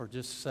for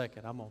just a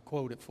second. I'm going to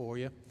quote it for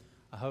you,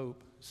 I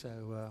hope. So,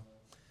 all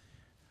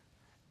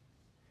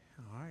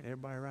right,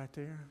 everybody right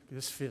there?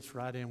 This fits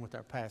right in with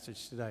our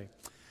passage today.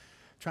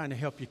 Trying to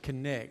help you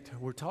connect.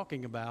 We're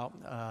talking about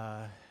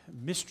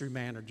mystery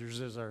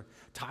managers as our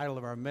title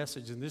of our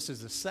message, and this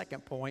is the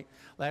second point.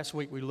 Last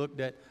week we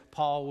looked at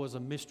Paul was a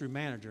mystery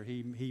manager.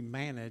 He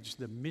managed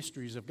the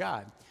mysteries of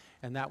God,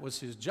 and that was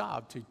his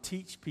job, to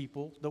teach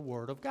people the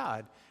Word of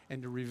God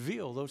and to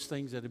reveal those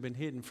things that have been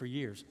hidden for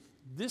years.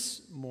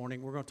 This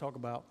morning we're going to talk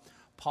about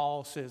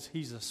Paul says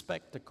he's a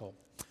spectacle.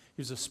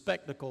 He's a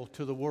spectacle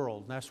to the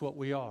world, and that's what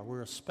we are.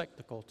 We're a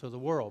spectacle to the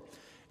world.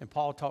 And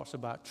Paul talks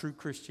about true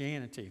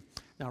Christianity.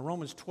 Now,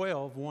 Romans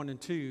 12, 1 and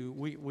 2,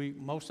 we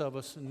most of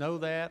us know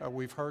that, or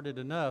we've heard it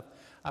enough.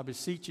 I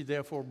beseech you,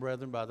 therefore,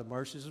 brethren, by the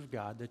mercies of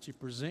God, that you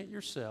present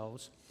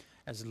yourselves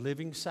as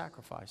living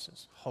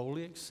sacrifices,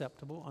 wholly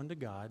acceptable unto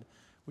God,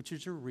 which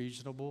is your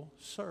reasonable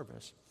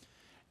service.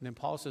 And then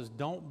Paul says,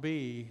 don't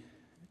be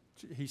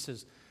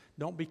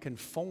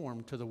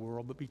conformed to the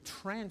world, but be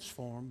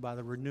transformed by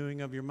the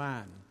renewing of your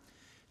mind.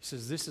 He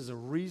says this is a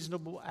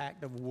reasonable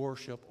act of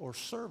worship or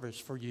service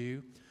for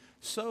you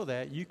so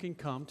that you can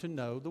come to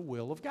know the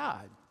will of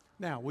God.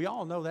 Now, we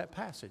all know that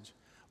passage,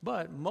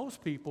 but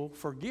most people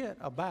forget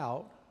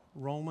about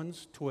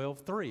Romans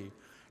 12:3.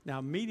 Now,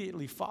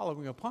 immediately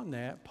following upon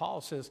that, Paul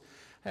says,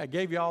 hey, I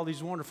gave you all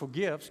these wonderful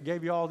gifts,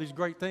 gave you all these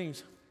great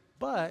things,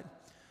 but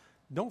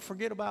don't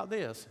forget about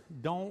this.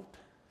 Don't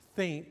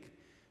think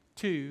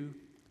too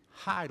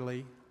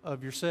highly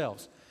of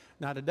yourselves.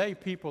 Now, today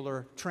people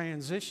are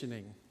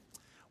transitioning.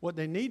 What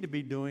they need to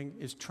be doing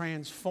is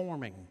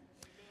transforming.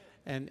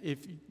 And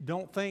if you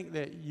don't think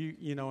that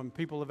and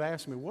people have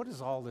asked me, what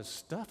is all this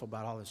stuff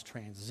about all this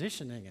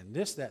transitioning and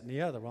this, that, and the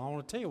other? Well, I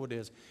want to tell you what it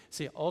is. It's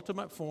the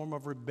ultimate form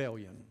of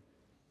rebellion.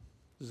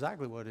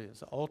 Exactly what it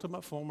is, the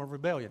ultimate form of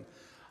rebellion.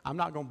 I'm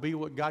not going to be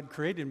what God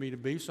created me to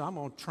be, so I'm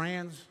going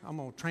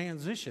to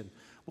transition.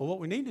 Well, what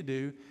we need to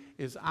do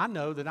is I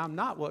know that I'm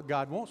not what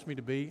God wants me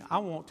to be. I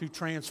want to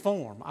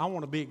transform. I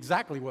want to be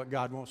exactly what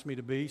God wants me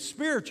to be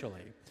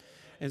spiritually.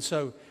 And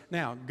so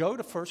now go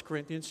to 1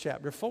 Corinthians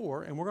chapter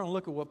 4, and we're going to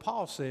look at what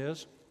Paul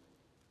says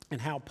and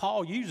how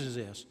Paul uses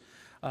this.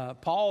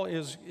 Paul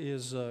is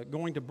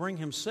going to bring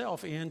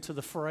himself into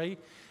the fray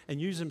and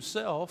use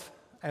himself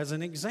as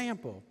an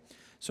example.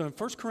 So in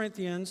 1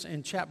 Corinthians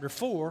in chapter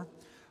 4,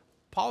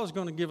 Paul is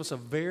going to give us a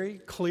very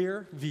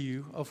clear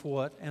view of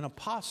what an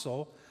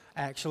apostle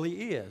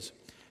actually is.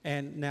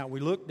 And now we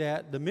looked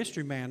at the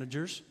mystery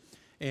managers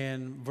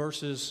in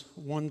verses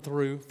 1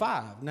 through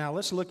 5. Now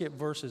let's look at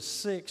verses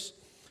 6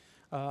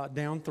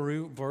 down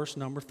through verse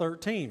number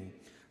 13.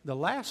 The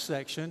last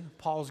section,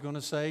 Paul's going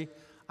to say,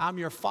 I'm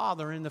your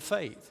father in the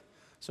faith.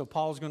 So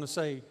Paul's going to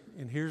say,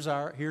 and here's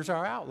our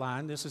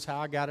outline. This is how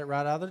I got it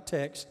right out of the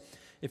text.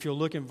 If you'll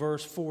look in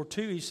verse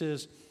 4:2, he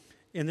says,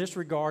 in this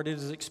regard, it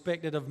is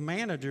expected of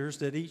managers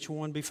that each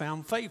one be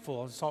found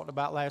faithful. I talked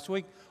about last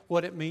week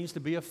what it means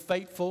to be a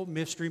faithful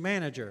mystery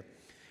manager.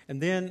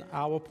 And then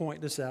I will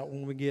point this out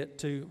when we get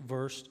to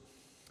verse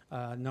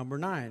number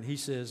 9. He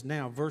says,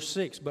 now, verse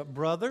 6, but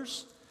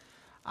brothers,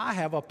 I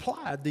have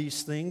applied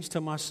these things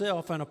to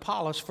myself and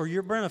Apollos for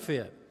your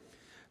benefit,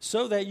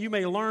 so that you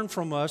may learn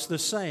from us the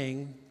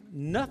saying,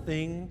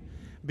 nothing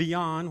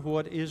beyond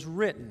what is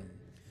written.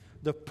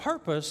 The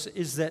purpose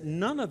is that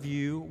none of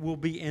you will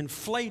be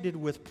inflated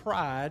with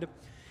pride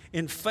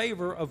in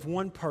favor of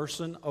one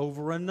person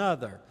over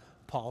another.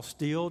 Paul's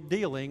still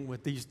dealing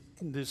with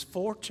these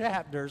 4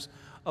 chapters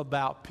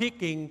about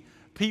picking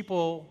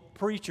people,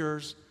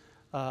 preachers,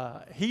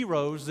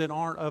 heroes that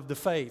aren't of the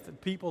faith,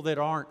 people that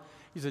aren't.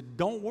 He said,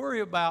 don't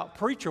worry about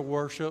preacher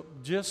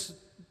worship, just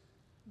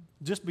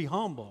be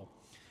humble.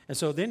 And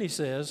so then he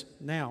says,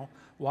 now,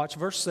 watch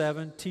verse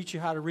 7, teach you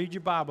how to read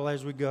your Bible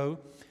as we go.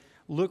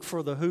 Look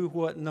for the who,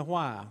 what, and the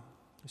why.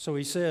 So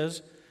he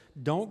says,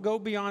 don't go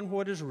beyond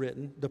what is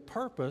written. The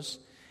purpose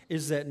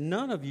is that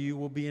none of you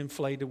will be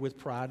inflated with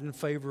pride in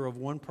favor of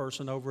one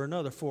person over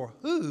another. For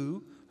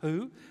who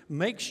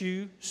makes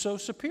you so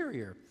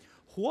superior?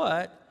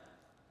 What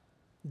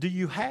do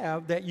you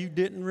have that you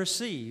didn't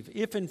receive,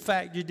 if in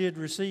fact you did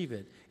receive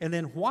it? And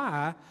then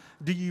why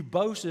do you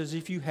boast as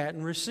if you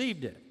hadn't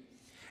received it?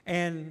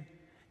 And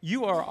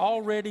you are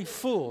already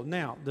full.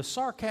 Now, the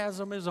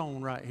sarcasm is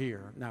on right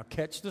here. Now,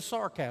 catch the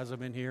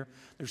sarcasm in here.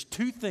 There's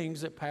 2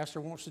 things that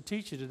Pastor wants to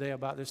teach you today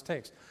about this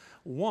text.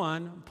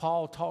 One,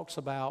 Paul talks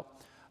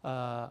about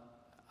a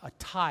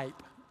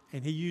type,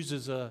 and he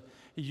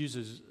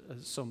uses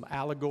some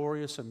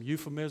allegory, some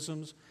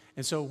euphemisms.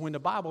 And so when the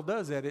Bible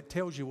does that, it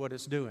tells you what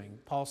it's doing.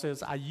 Paul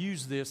says, I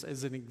use this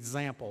as an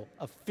example,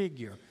 a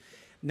figure.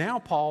 Now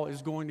Paul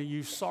is going to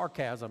use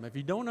sarcasm. If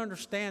you don't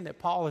understand that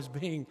Paul is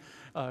being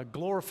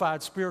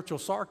glorified spiritual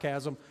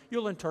sarcasm,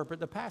 you'll interpret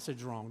the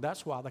passage wrong.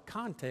 That's why the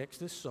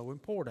context is so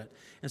important.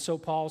 And so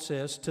Paul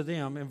says to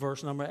them in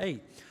verse number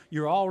 8,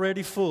 you're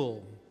already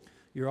full.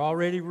 You're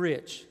already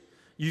rich.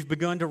 You've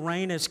begun to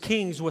reign as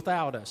kings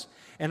without us.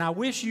 And I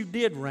wish you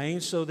did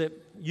reign so that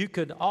you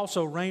could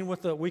also reign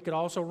with we could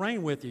also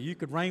reign with you. You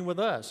could reign with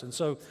us. And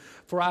so,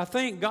 for I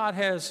think God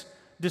has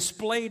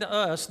displayed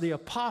us, the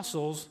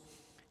apostles,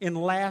 in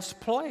last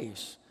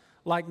place,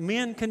 like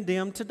men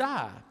condemned to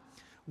die.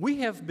 We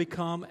have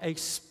become a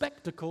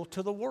spectacle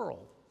to the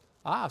world.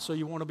 So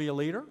you want to be a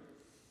leader?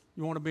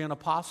 You want to be an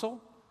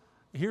apostle?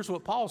 Here's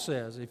what Paul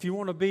says. If you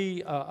want to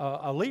be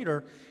a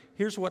leader,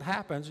 here's what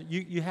happens.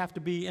 You have to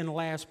be in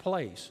last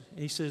place.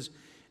 He says,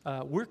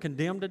 we're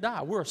condemned to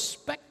die. We're a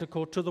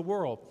spectacle to the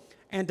world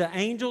and to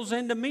angels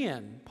and to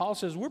men. Paul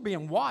says we're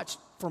being watched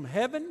from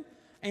heaven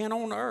and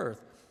on earth.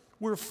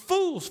 We're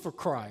fools for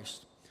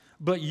Christ,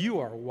 but you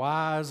are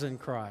wise in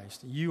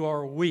Christ. You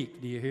are weak.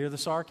 Do you hear the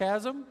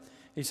sarcasm?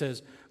 He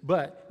says,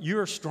 but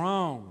you're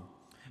strong.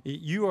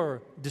 You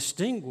are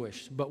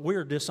distinguished, but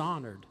we're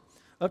dishonored.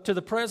 Up to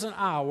the present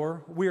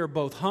hour, we are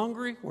both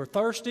hungry, we're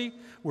thirsty,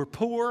 we're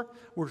poor,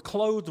 we're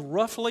clothed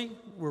roughly,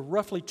 we're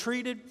roughly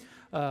treated,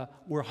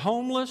 we're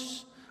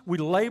homeless, we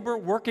labor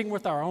working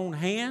with our own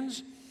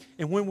hands,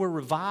 and when we're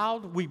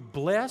reviled, we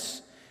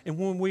bless, and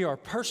when we are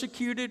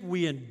persecuted,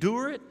 we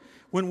endure it.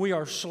 When we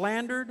are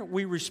slandered,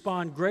 we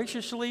respond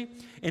graciously,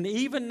 and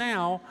even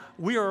now,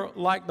 we are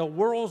like the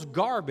world's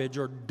garbage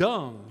or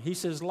dung. He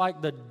says,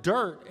 like the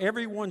dirt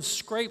everyone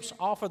scrapes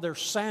off of their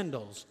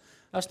sandals.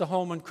 That's the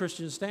Holman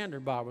Christian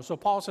Standard Bible. So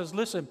Paul says,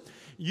 listen,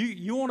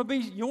 you want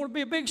to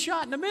be a big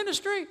shot in the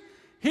ministry?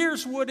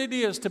 Here's what it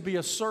is to be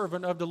a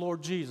servant of the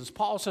Lord Jesus.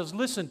 Paul says,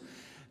 listen,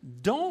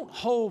 don't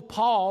hold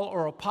Paul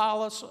or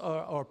Apollos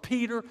or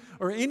Peter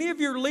or any of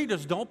your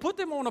leaders. Don't put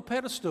them on a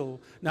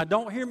pedestal. Now,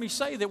 don't hear me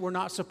say that we're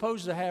not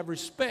supposed to have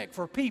respect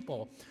for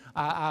people.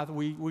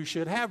 We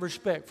should have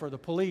respect for the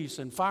police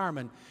and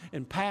firemen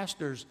and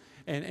pastors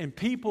and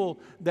people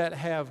that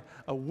have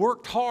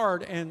worked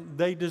hard, and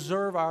they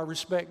deserve our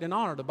respect and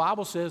honor. The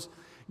Bible says,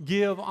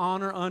 give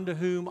honor unto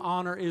whom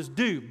honor is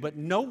due, but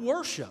no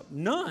worship,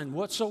 none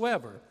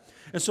whatsoever.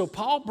 And so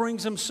Paul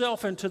brings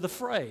himself into the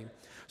fray.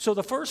 So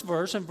the first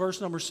verse, in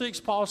verse number 6,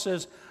 Paul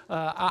says,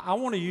 I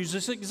want to use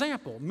this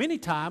example. Many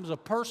times a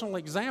personal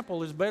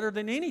example is better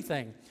than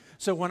anything.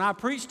 So when I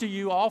preach to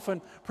you,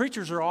 often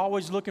preachers are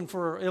always looking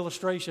for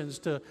illustrations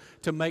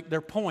to make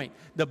their point.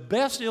 The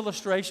best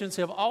illustrations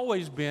have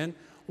always been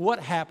what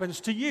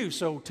happens to you.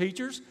 So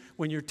teachers,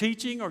 when you're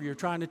teaching or you're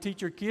trying to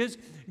teach your kids,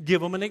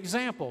 give them an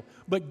example.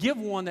 But give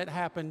one that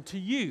happened to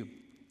you.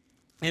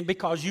 And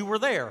because you were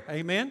there,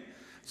 amen?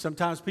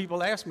 Sometimes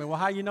people ask me, well,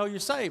 how you know you're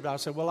saved? I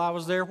said, well, I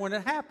was there when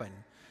it happened.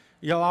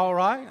 Y'all all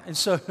right? And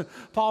so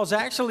Paul's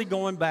actually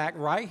going back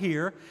right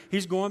here.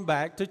 He's going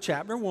back to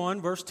chapter 1,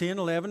 verse 10,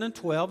 11, and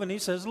 12, and he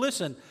says,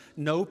 listen,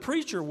 no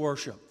preacher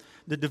worship.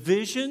 The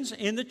divisions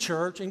in the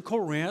church in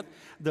Corinth,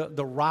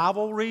 the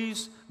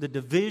rivalries, the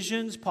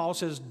divisions, Paul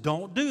says,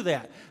 don't do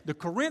that. The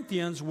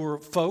Corinthians were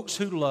folks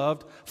who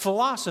loved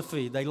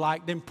philosophy. They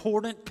liked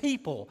important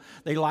people.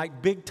 They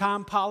liked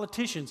big-time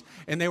politicians,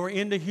 and they were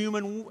into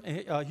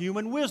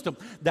human wisdom.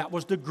 That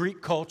was the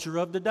Greek culture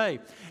of the day.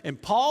 And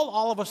Paul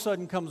all of a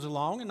sudden comes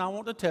along, and I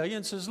want to tell you,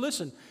 and says,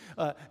 listen,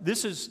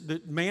 this is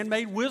the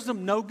man-made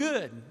wisdom, no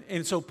good.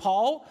 And so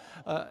Paul...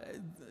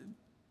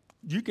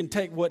 you can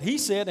take what he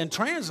said and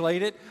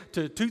translate it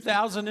to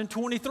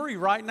 2023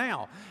 right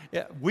now.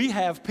 We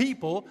have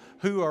people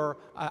who are,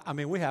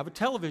 we have a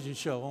television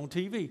show on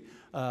TV,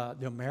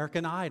 The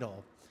American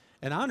Idol.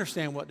 And I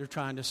understand what they're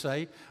trying to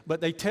say,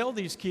 but they tell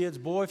these kids,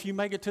 boy, if you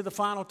make it to the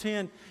final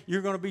 10,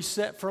 you're going to be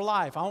set for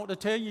life. I want to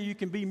tell you, you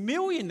can be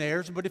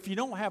millionaires, but if you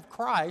don't have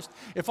Christ,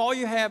 if all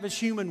you have is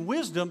human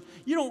wisdom,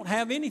 you don't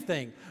have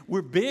anything.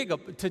 We're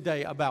big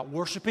today about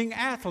worshiping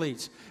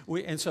athletes.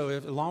 And so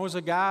as long as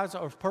the guys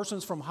or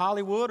persons from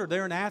Hollywood or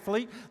they're an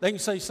athlete, they can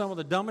say some of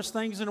the dumbest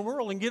things in the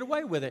world and get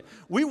away with it.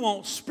 We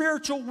want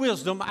spiritual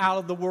wisdom out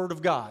of the Word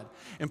of God.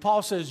 And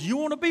Paul says, you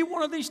want to be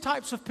one of these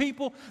types of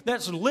people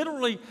that's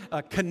literally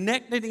connected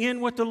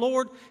in with the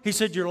Lord? He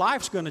said, your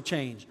life's going to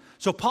change.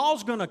 So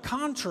Paul's going to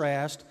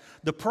contrast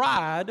the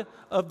pride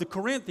of the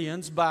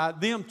Corinthians by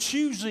them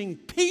choosing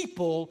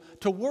people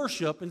to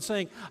worship and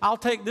saying, I'll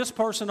take this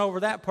person over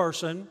that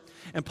person.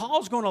 And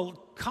Paul's going to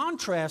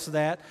contrast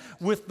that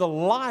with the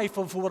life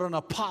of what an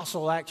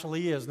apostle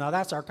actually is. Now,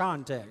 that's our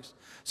context.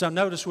 So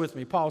notice with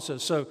me, Paul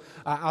says, so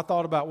I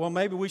thought about, well,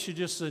 maybe we should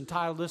just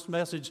entitle this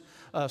message,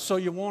 So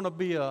You Want to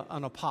Be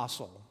an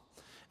Apostle.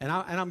 And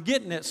I'm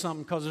getting at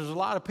something because there's a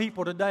lot of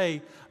people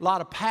today, a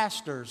lot of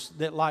pastors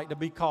that like to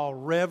be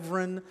called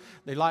reverend.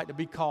 They like to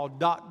be called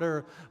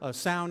doctor,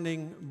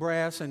 sounding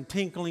brass and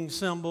tinkling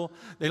cymbal.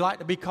 They like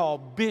to be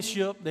called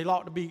bishop. They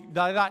like to be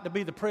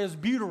the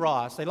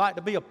presbyteros. They like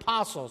to be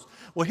apostles.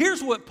 Well,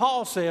 here's what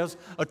Paul says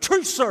a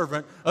true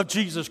servant of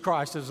Jesus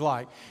Christ is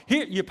like.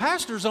 Here, your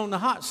pastor's on the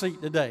hot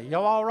seat today.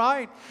 Y'all all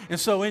right? And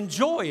so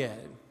enjoy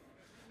it.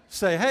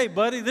 Say, hey,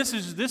 buddy, this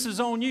is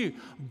on you.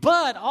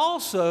 But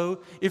also,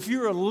 if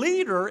you're a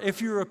leader,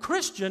 if you're a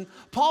Christian,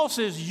 Paul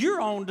says,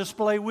 you're on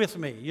display with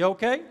me. You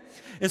okay?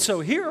 And so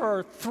here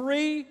are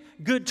 3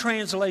 good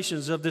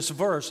translations of this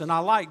verse, and I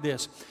like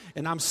this.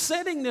 And I'm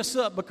setting this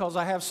up because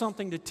I have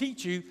something to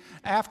teach you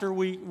after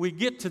we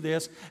get to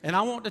this. And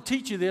I want to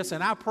teach you this,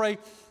 and I pray,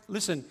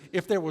 listen,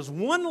 if there was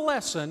one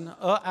lesson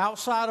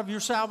outside of your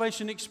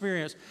salvation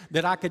experience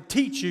that I could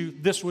teach you,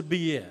 this would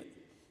be it.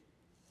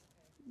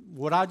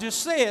 What I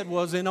just said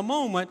was, in a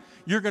moment,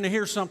 you're going to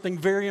hear something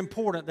very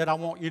important that I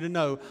want you to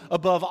know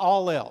above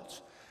all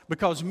else.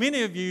 Because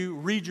many of you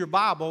read your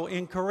Bible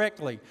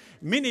incorrectly.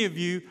 Many of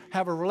you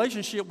have a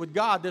relationship with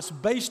God that's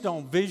based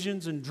on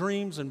visions and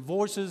dreams and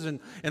voices and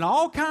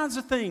all kinds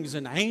of things.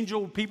 And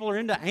people are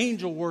into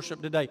angel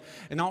worship today.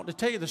 And I want to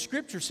tell you, the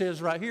Scripture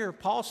says right here,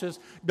 Paul says,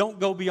 don't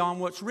go beyond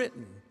what's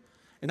written.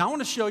 And I want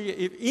to show you,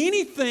 if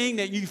anything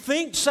that you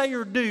think, say,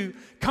 or do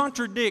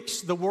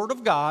contradicts the Word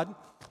of God,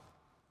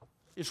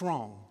 it's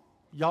wrong.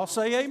 Y'all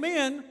say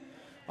amen.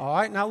 All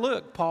right, now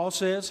look, Paul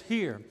says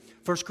here,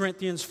 1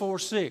 Corinthians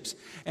 4:6.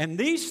 And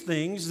these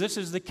things, this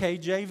is the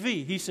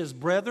KJV. He says,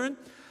 brethren,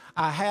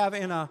 I have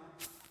in a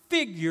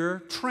figure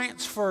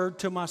transferred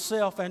to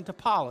myself and to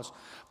Apollos.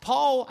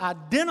 Paul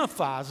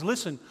identifies,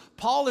 listen,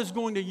 Paul is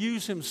going to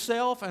use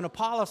himself and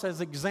Apollos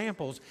as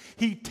examples.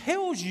 He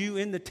tells you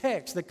in the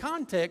text, the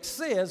context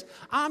says,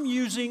 I'm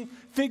using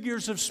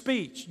figures of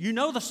speech. You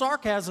know the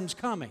sarcasm's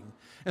coming.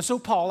 And so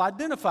Paul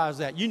identifies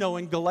that. You know,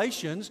 in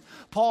Galatians,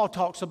 Paul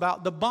talks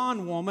about the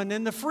bondwoman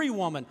and the free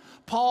woman.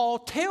 Paul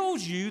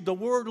tells you the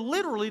word,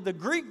 literally, the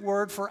Greek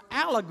word for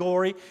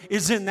allegory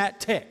is in that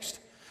text.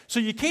 So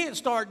you can't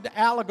start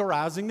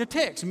allegorizing the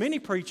text. Many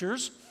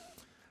preachers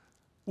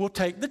will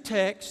take the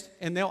text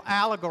and they'll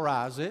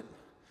allegorize it.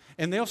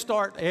 And they'll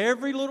start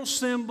every little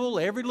symbol,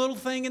 every little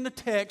thing in the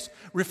text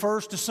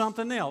refers to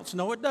something else.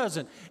 No, it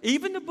doesn't.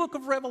 Even the book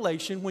of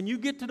Revelation, when you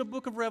get to the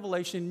book of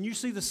Revelation and you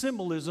see the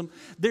symbolism,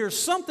 there's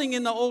something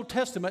in the Old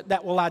Testament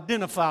that will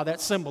identify that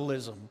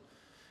symbolism.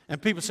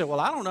 And people say, well,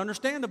 I don't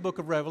understand the book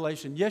of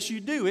Revelation. Yes, you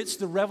do. It's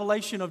the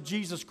revelation of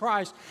Jesus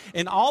Christ.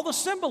 And all the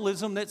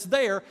symbolism that's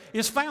there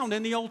is found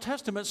in the Old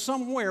Testament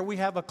somewhere. We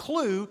have a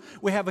clue.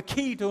 We have a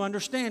key to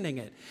understanding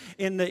it.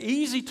 In the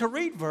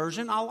easy-to-read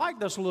version, I like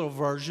this little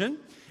version.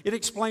 It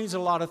explains a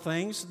lot of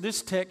things.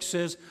 This text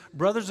says,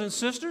 brothers and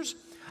sisters,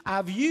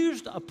 I've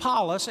used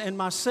Apollos and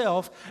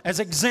myself as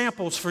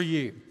examples for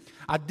you.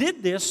 I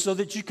did this so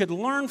that you could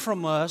learn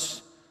from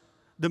us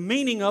the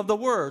meaning of the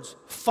words.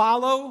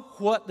 Follow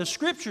what the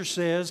Scripture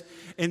says,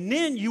 and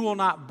then you will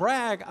not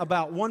brag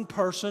about one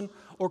person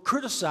or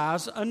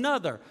criticize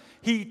another.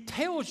 He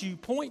tells you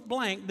point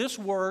blank, this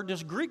word,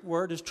 this Greek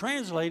word, is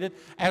translated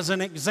as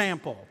an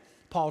example.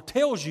 Paul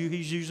tells you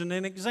he's using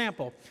an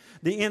example.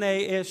 The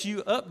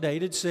NASU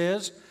updated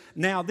says,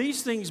 now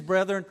these things,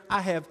 brethren,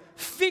 I have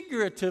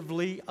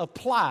figuratively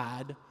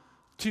applied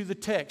to the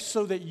text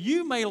so that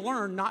you may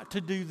learn not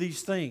to do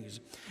these things.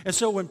 And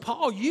so when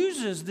Paul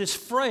uses this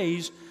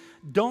phrase,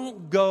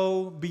 don't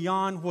go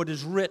beyond what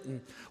is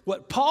written,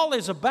 what Paul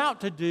is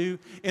about to do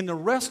in the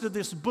rest of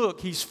this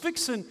book,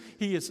 that's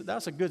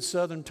a good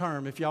southern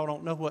term if y'all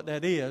don't know what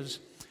that is.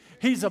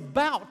 He's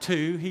about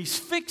to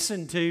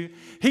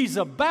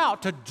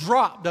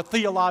drop the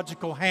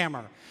theological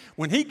hammer.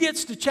 When he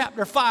gets to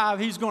chapter 5,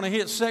 he's going to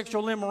hit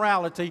sexual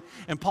immorality,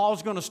 and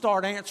Paul's going to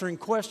start answering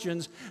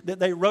questions that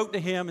they wrote to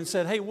him and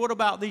said, hey, what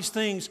about these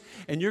things?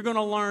 And you're going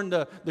to learn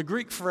the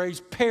Greek phrase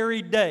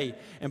peride.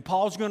 And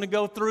Paul's going to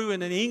go through,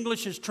 and in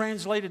English is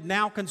translated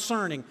now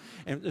concerning.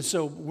 And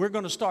so we're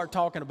going to start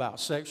talking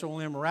about sexual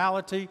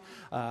immorality,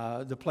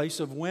 the place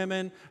of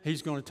women.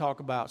 He's going to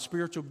talk about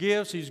spiritual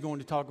gifts. He's going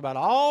to talk about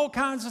all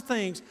kinds of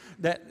things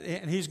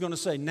and he's going to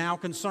say now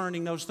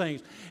concerning those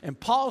things. And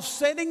Paul's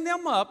setting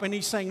them up, and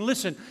he's saying,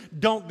 listen,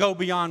 don't go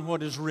beyond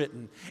what is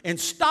written. And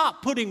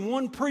stop putting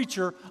one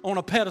preacher on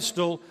a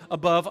pedestal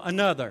above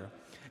another.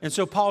 And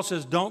so Paul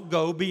says, don't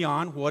go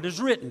beyond what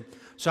is written.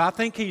 So I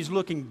think he's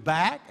looking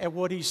back at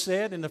what he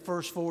said in the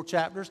first 4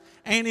 chapters,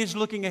 and he's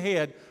looking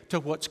ahead to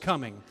what's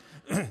coming.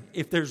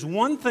 If there's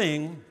one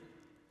thing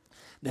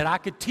that I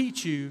could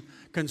teach you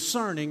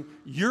concerning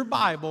your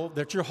Bible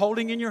that you're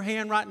holding in your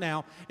hand right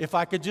now, if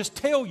I could just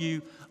tell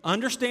you,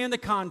 understand the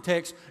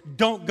context,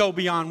 don't go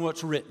beyond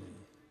what's written.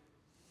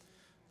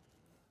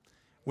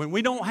 When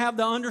we don't have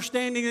the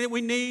understanding that we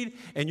need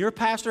and your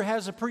pastor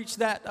has to preach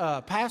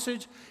that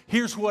passage,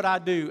 here's what I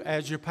do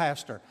as your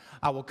pastor.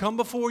 I will come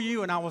before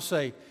you and I will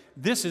say,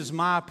 this is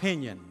my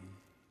opinion.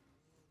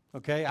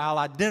 Okay, I'll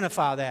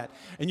identify that.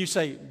 And you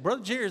say,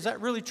 Brother Jerry, is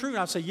that really true? And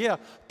I say, yeah,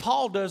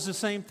 Paul does the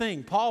same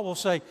thing. Paul will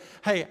say,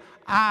 hey,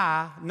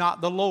 I, not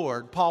the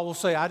Lord. Paul will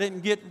say, I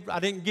didn't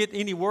get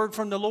any word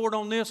from the Lord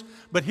on this,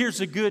 but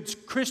here's a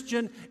good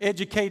Christian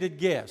educated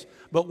guess.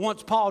 But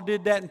once Paul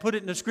did that and put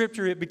it in the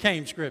Scripture, it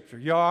became Scripture.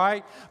 You all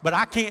right? But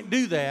I can't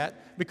do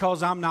that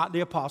because I'm not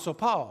the Apostle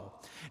Paul.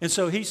 And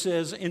so he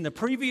says, in the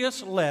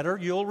previous letter,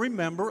 you'll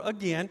remember,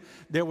 again,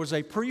 there was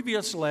a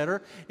previous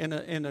letter. In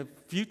a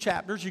few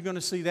chapters, you're going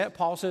to see that.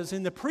 Paul says,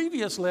 in the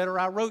previous letter,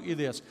 I wrote you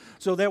this.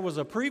 So there was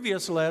a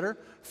previous letter,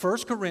 1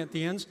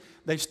 Corinthians.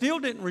 They still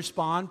didn't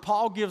respond.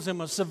 Paul gives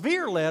them a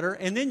severe letter,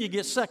 and then you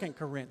get 2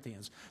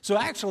 Corinthians. So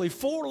actually,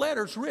 4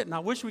 letters written. I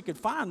wish we could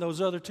find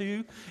those other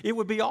 2. It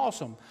would be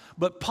awesome.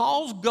 But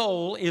Paul's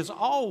goal is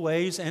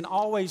always, and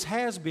always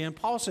has been,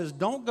 Paul says,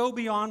 don't go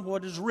beyond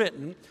what is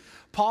written.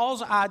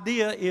 Paul's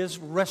idea is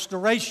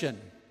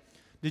restoration.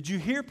 Did you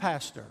hear,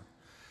 Pastor?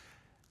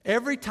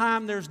 Every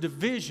time there's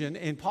division,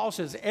 and Paul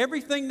says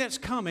everything that's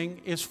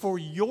coming is for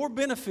your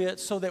benefit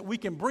so that we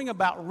can bring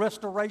about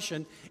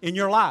restoration in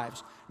your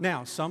lives.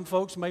 Now, some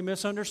folks may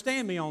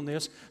misunderstand me on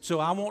this, so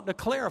I want to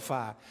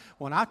clarify.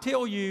 When I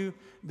tell you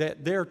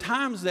that there are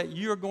times that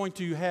you're going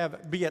to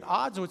be at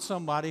odds with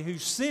somebody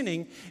who's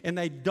sinning and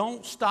they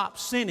don't stop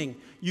sinning,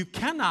 you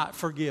cannot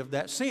forgive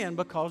that sin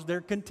because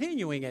they're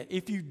continuing it.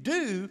 If you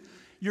do,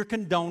 you're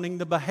condoning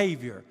the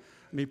behavior.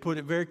 Let me put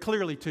it very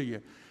clearly to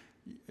you.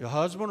 A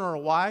husband or a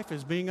wife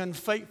is being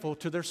unfaithful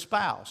to their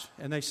spouse,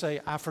 and they say,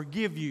 I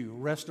forgive you.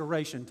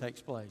 Restoration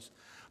takes place.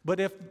 But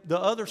if the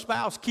other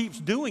spouse keeps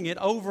doing it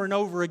over and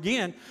over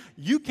again,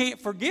 you can't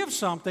forgive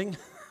something.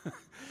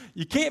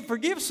 You can't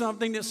forgive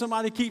something that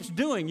somebody keeps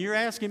doing. You're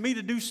asking me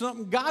to do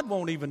something God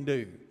won't even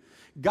do.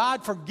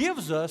 God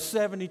forgives us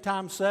 70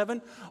 times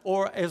 7,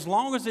 or as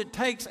long as it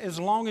takes, as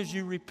long as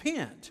you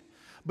repent.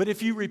 But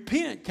if you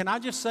repent, can I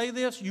just say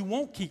this? You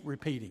won't keep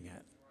repeating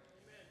it.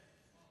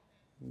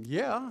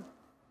 Yeah.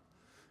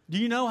 Do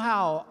you know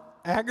how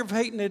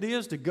aggravating it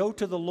is to go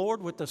to the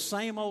Lord with the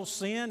same old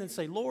sin and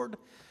say, Lord,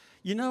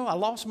 you know, I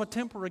lost my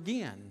temper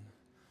again.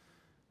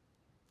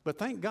 But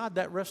thank God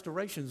that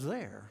restoration's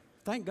there.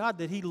 Thank God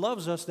that He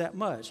loves us that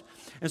much.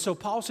 And so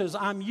Paul says,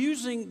 I'm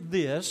using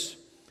this.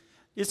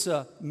 It's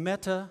a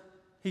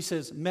he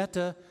says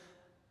meta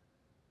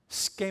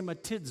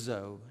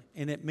schematizo,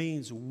 and it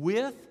means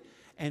with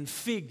and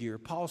figure.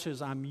 Paul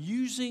says, I'm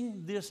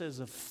using this as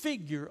a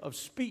figure of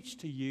speech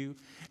to you,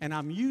 and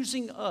I'm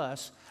using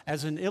us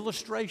as an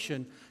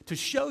illustration to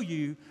show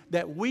you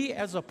that we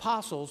as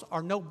apostles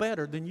are no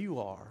better than you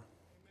are.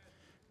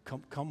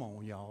 Come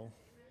on, y'all.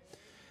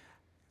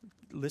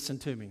 Listen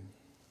to me.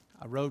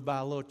 I rode by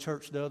a little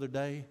church the other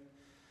day,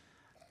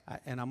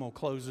 and I'm going to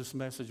close this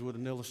message with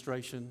an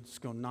illustration. It's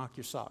going to knock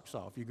your socks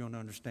off. You're going to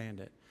understand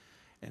it.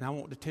 And I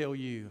want to tell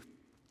you,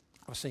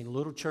 I've seen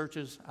little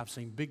churches, I've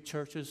seen big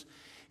churches,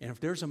 and if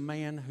there's a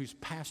man who's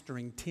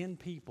pastoring 10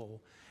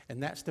 people,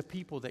 and that's the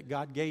people that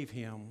God gave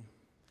him,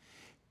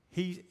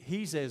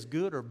 he's as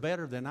good or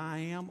better than I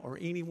am or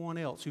anyone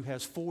else who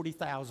has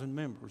 40,000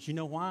 members. You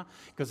know why?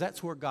 Because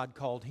that's where God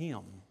called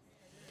him.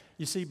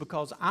 You see,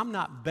 because I'm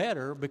not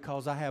better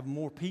because I have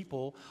more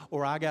people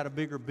or I got a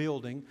bigger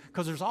building,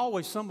 because there's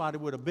always somebody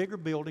with a bigger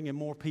building and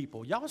more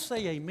people. Y'all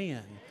say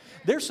amen.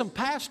 There's some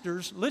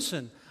pastors,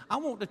 listen, I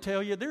want to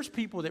tell you, there's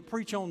people that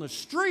preach on the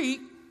street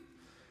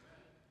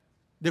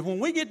that when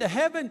we get to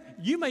heaven,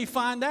 you may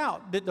find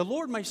out that the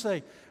Lord may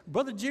say,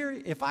 Brother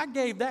Jerry, if I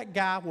gave that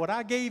guy what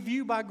I gave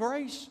you by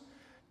grace,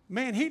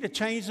 man, he'd have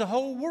changed the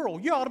whole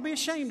world. You ought to be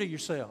ashamed of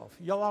yourself.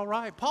 Y'all all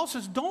right? Paul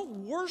says,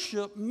 don't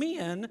worship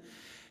men.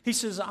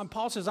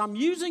 Paul says, I'm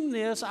using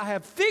this. I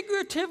have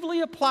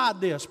figuratively applied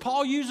this.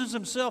 Paul uses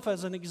himself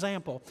as an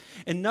example.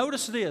 And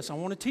notice this. I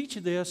want to teach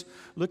you this.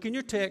 Look in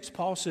your text.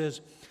 Paul says,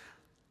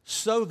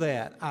 so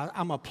that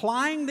I'm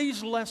applying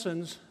these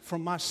lessons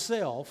from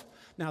myself.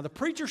 Now, the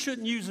preacher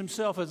shouldn't use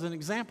himself as an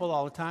example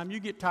all the time. You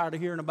get tired of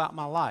hearing about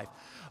my life.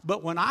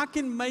 But when I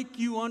can make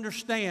you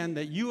understand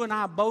that you and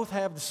I both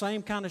have the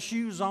same kind of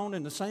shoes on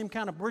and the same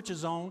kind of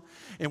breeches on,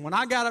 and when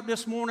I got up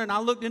this morning, I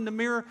looked in the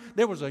mirror,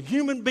 there was a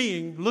human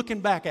being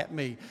looking back at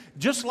me,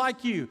 just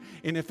like you.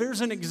 And if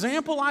there's an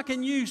example I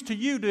can use to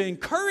you to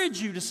encourage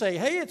you to say,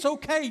 hey, it's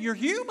okay, you're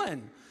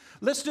human.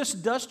 Let's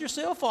just dust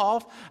yourself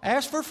off,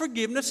 ask for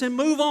forgiveness, and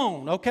move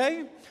on,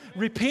 okay?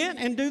 Repent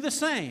and do the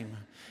same.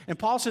 And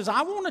Paul says,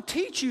 I want to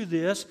teach you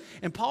this.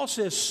 And Paul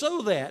says,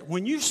 so that.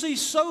 When you see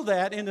so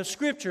that in the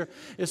Scripture,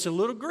 it's a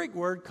little Greek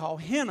word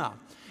called hina.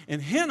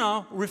 And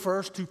hina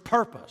refers to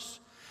purpose.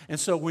 And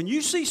so when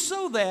you see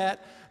so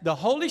that, the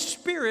Holy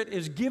Spirit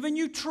is giving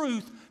you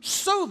truth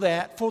so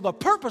that, for the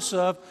purpose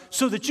of,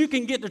 so that you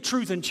can get the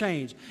truth and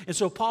change. And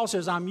so Paul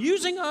says, I'm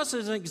using us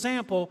as an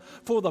example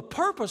for the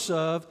purpose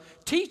of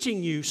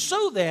teaching you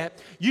so that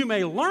you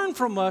may learn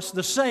from us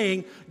the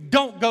saying,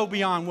 don't go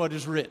beyond what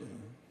is written.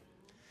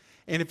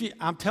 And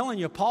I'm telling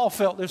you, Paul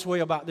felt this way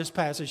about this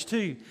passage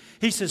too.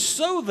 He says,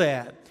 so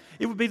that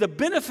it would be the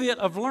benefit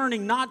of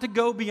learning not to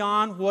go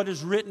beyond what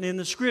is written in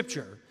the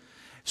Scripture.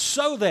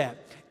 So that,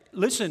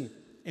 listen,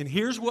 and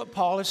here's what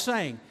Paul is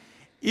saying.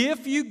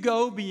 If you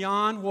go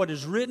beyond what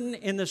is written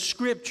in the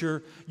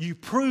Scripture, you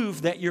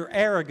prove that you're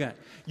arrogant.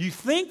 You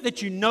think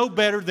that you know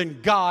better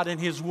than God and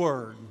His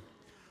Word.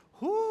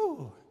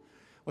 Whew.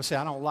 Well, say,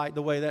 I don't like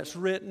the way that's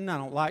written. I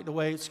don't like the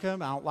way it's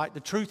come. I don't like the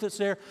truth that's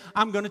there.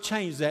 I'm going to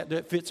change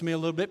that fits me a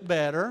little bit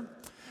better.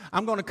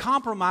 I'm going to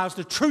compromise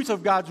the truth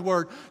of God's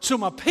Word so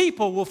my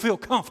people will feel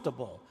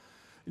comfortable.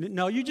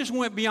 No, you just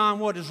went beyond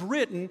what is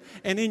written,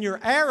 and in your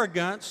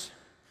arrogance,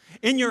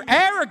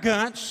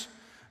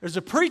 there's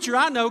a preacher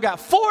I know got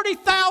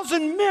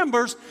 40,000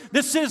 members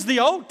that says the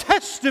Old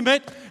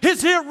Testament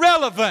is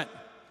irrelevant.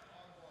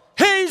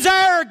 He's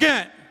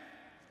arrogant.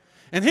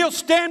 And he'll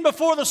stand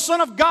before the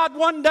Son of God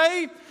one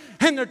day,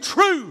 and the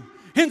true,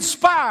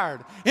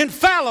 inspired,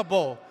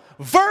 infallible,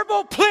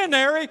 verbal,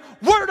 plenary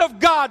Word of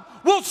God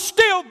will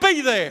still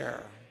be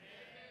there.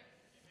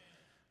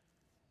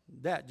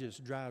 That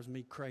just drives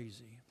me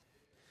crazy.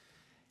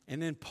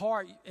 And then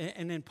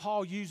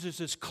Paul uses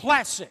this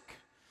classic,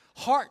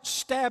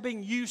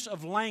 heart-stabbing use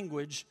of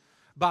language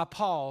by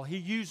Paul. He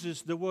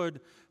uses the word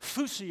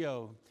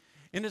phusio,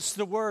 and it's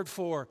the word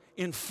for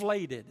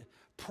inflated,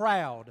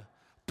 proud,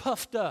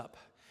 puffed up.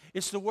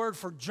 It's the word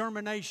for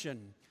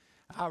germination.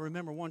 I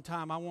remember one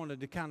time I wanted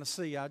to kind of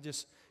see, I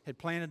just had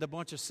planted a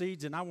bunch of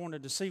seeds, and I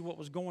wanted to see what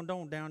was going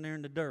on down there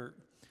in the dirt.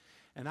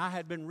 And I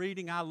had been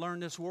reading, I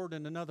learned this word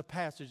in another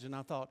passage, and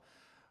I thought,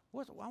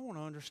 I want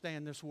to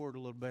understand this word a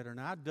little better. And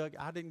I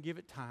didn't give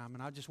it time,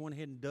 and I just went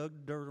ahead and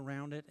dug dirt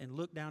around it and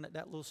looked down at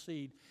that little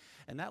seed.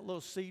 And that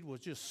little seed was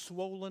just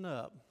swollen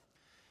up.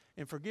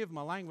 And forgive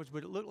my language,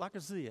 but it looked like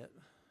a zit.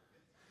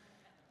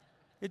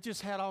 It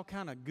just had all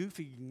kind of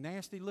goofy,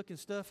 nasty looking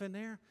stuff in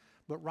there.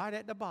 But right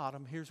at the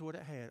bottom, here's what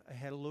it had. It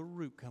had a little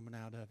root coming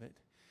out of it.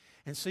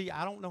 And see,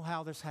 I don't know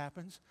how this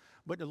happens,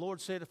 but the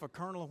Lord said if a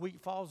kernel of wheat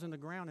falls in the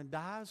ground and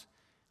dies,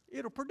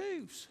 it'll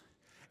produce.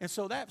 And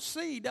so that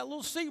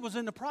little seed was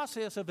in the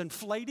process of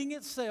inflating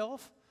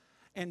itself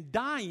and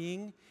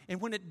dying. And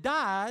when it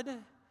died,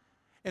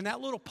 in that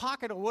little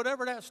pocket or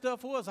whatever that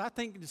stuff was, I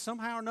think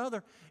somehow or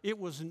another it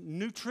was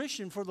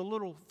nutrition for the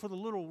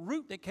little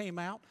root that came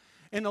out.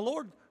 And the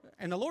Lord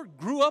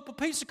grew up a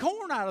piece of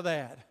corn out of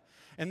that.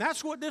 And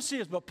that's what this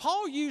is. But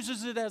Paul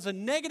uses it as a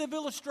negative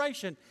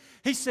illustration.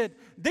 He said,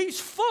 these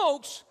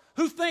folks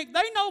who think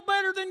they know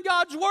better than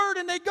God's word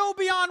and they go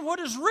beyond what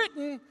is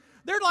written,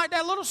 they're like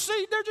that little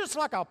seed. They're just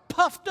like a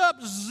puffed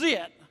up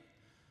zit.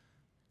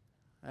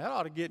 That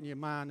ought to get in your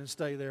mind and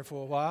stay there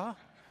for a while.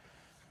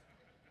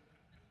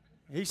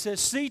 He says,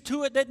 see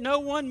to it that no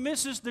one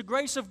misses the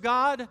grace of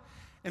God.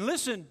 And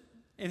listen,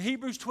 in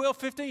Hebrews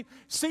 12:15,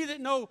 see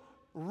that no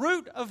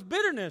root of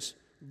bitterness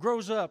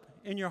grows up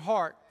in your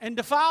heart and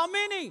defile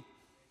many.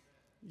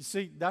 You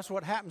see, that's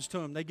what happens to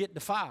them. They get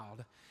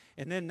defiled.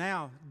 And then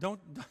now,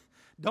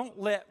 don't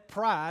let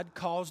pride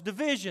cause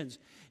divisions.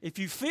 If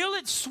you feel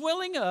it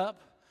swelling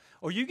up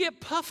or you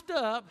get puffed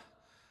up,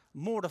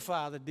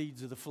 mortify the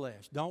deeds of the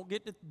flesh. Don't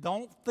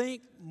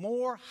think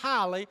more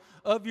highly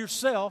of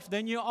yourself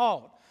than you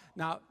ought.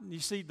 Now, you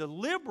see, the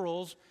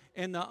liberals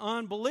and the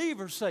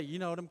unbelievers say,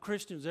 them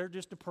Christians, they're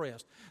just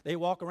depressed. They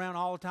walk around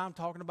all the time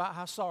talking about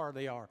how sorry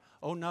they are.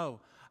 Oh,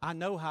 no. I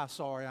know how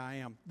sorry I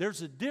am.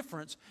 There's a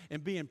difference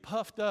in being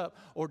puffed up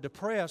or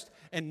depressed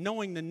and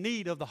knowing the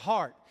need of the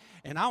heart.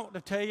 And I want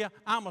to tell you,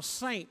 I'm a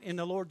saint in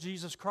the Lord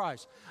Jesus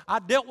Christ. I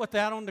dealt with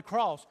that on the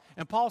cross.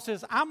 And Paul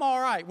says, I'm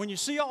all right. When you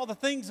see all the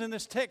things in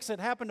this text that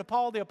happened to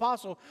Paul the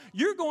Apostle,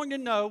 you're going to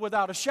know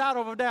without a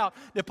shadow of a doubt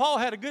that Paul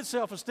had a good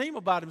self-esteem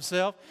about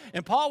himself.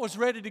 And Paul was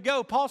ready to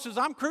go. Paul says,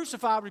 I'm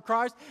crucified with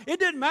Christ. It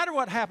didn't matter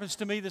what happens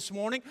to me this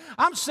morning.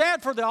 I'm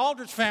sad for the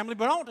Aldrich family,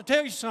 but I want to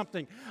tell you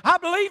something. I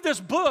believe this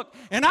book,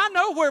 and I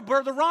know where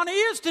Brother Ronnie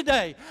is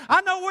today.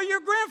 I know where your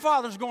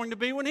grandfather's going to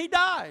be when he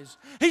dies.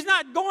 He's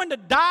not going to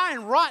die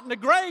and rot in the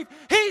grave.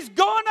 He's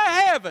going to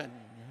heaven.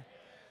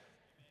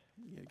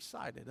 Get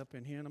excited up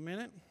in here in a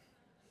minute.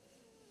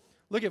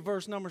 Look at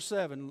verse number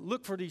 7.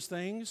 Look for these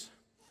things.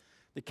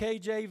 The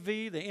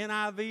KJV, the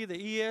NIV,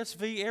 the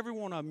ESV, every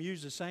one of them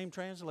use the same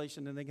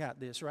translation, and they got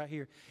this right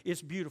here.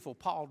 It's beautiful.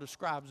 Paul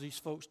describes these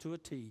folks to a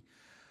T.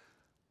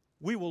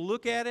 We will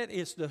look at it.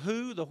 It's the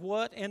who, the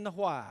what, and the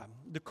why.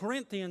 The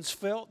Corinthians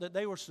felt that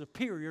they were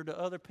superior to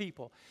other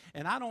people.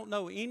 And I don't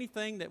know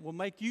anything that will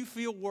make you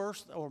feel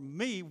worse or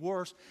me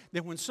worse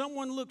than when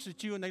someone looks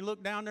at you and they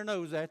look down their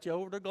nose at you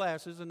over their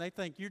glasses and they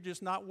think you're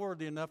just not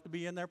worthy enough to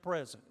be in their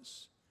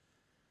presence.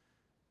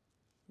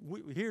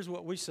 Here's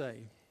what we say.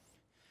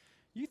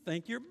 You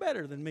think you're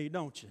better than me,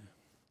 don't you?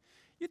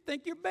 You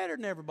think you're better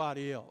than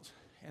everybody else.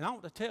 And I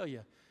want to tell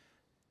you,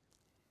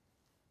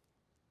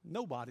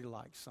 nobody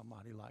likes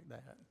somebody like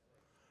that.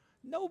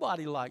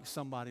 Nobody likes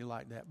somebody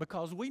like that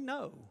because we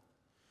know.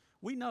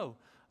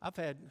 I've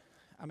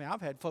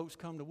had folks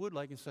come to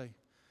Woodlake and say,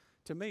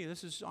 to me,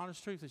 this is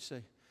honest truth, they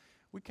say,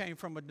 we came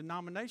from a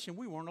denomination,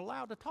 we weren't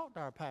allowed to talk to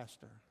our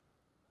pastor.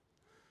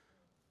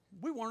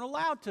 We weren't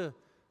allowed to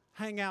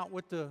hang out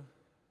with the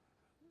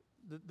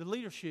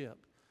leadership.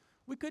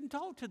 We couldn't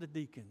talk to the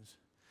deacons.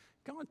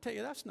 Come on, tell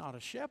you, that's not a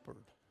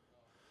shepherd.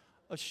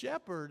 A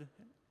shepherd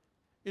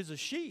is a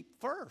sheep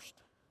first.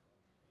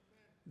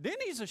 Then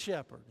he's a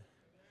shepherd.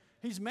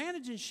 He's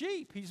managing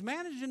sheep. He's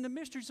managing the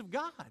mysteries of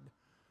God.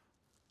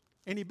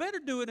 And he better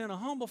do it in a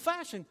humble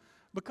fashion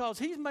because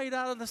he's made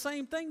out of the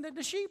same thing that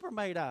the sheep are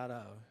made out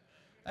of.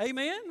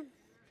 Amen?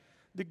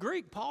 The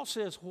Greek, Paul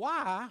says,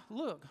 why?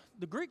 Look,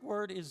 the Greek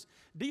word is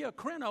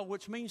diakrino,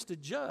 which means to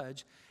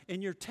judge.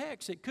 In your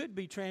text, it could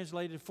be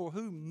translated for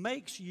who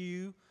makes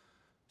you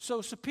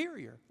so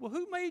superior. Well,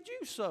 who made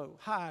you so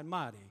high and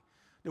mighty?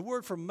 The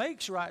word for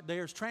makes right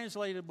there is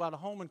translated by the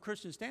Holman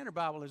Christian Standard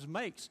Bible as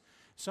makes.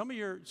 Some of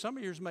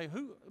yours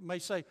may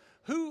say,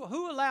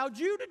 who allowed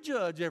you to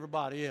judge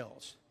everybody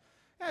else?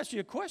 Ask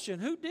you a question,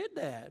 who did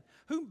that?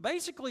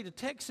 Basically the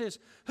text says,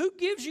 who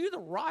gives you the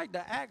right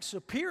to act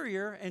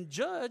superior and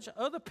judge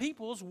other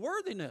people's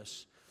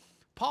worthiness?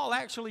 Paul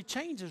actually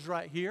changes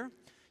right here.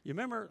 You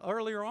remember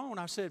earlier on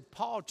I said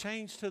Paul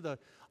changed to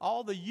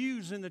all the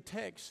yous in the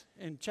text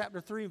in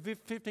chapter 3 and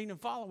 15 and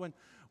following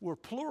were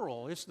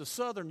plural. It's the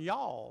southern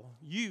y'all,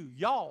 you,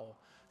 y'all,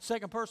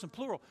 second person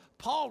plural.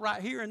 Paul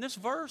right here in this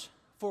verse,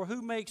 for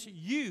who makes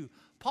you,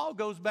 Paul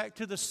goes back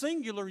to the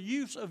singular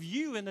use of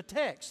you in the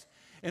text.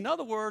 In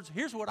other words,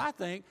 here's what I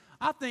think.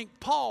 I think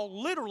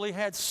Paul literally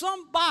had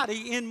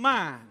somebody in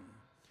mind.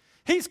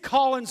 He's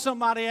calling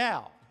somebody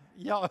out.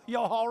 Y'all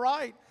all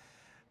right?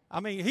 I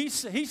mean,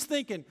 he's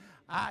thinking,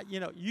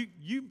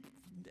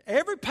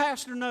 every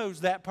pastor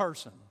knows that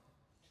person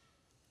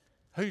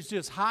who's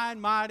just high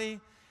and mighty,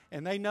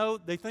 and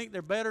they think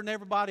they're better than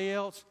everybody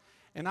else.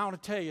 And I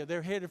want to tell you,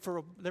 they're headed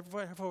for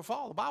a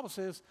fall. The Bible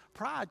says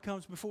pride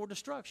comes before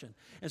destruction.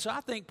 And so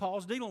I think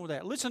Paul's dealing with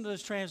that. Listen to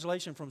this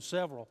translation from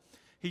several.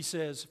 He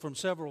says, from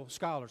several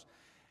scholars,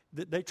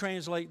 they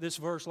translate this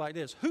verse like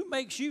this. Who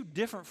makes you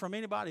different from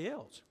anybody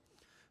else?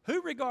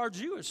 Who regards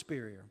you as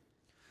superior?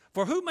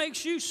 For who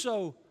makes you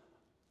so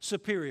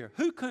superior?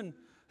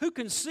 Who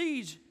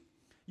concedes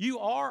you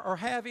are or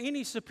have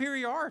any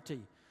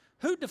superiority?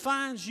 Who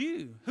defines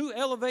you? Who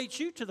elevates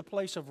you to the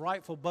place of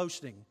rightful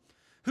boasting?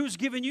 Who's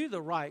given you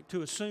the right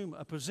to assume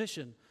a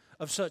position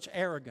of such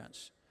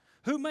arrogance?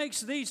 Who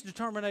makes these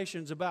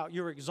determinations about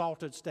your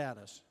exalted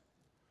status?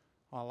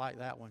 I like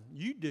that one.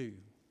 You do.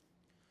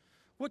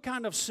 What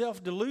kind of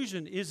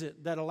self-delusion is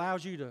it that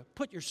allows you to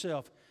put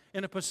yourself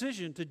in a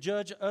position to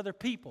judge other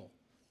people?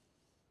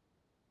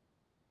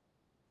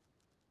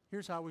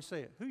 Here's how we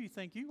say it. Who do you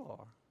think you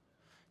are?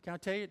 Can I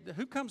tell you,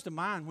 who comes to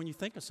mind when you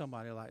think of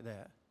somebody like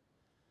that?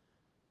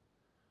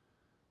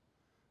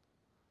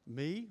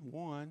 Me,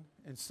 one,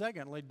 and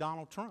secondly,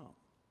 Donald Trump.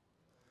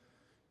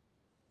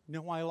 You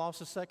know why he lost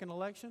the second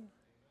election?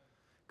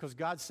 Because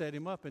God set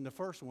him up in the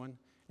first one,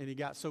 and he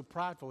got so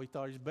prideful he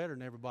thought he was better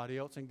than everybody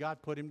else, and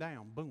God put him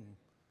down. Boom.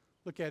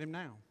 Look at him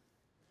now.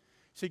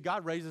 See,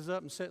 God raises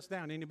up and sets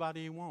down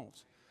anybody he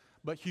wants.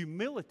 But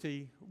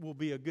humility will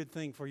be a good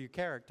thing for your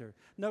character.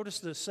 Notice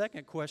the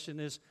second question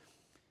is,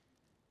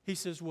 he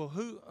says, well,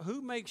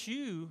 who makes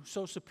you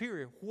so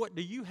superior? What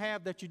do you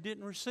have that you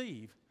didn't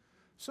receive?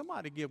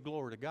 Somebody give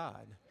glory to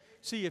God.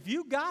 See, if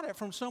you got it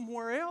from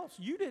somewhere else,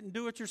 you didn't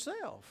do it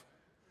yourself.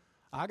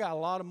 I got a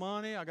lot of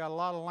money. I got a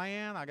lot of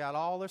land. I got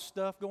all this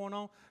stuff going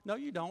on. No,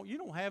 you don't. You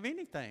don't have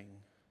anything.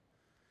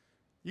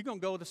 You're going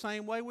to go the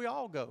same way we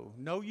all go.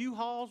 No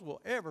U-Hauls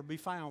will ever be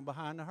found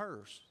behind the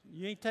hearse.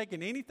 You ain't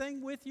taking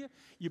anything with you.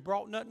 You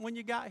brought nothing when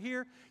you got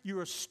here.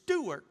 You're a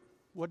steward.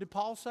 What did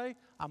Paul say?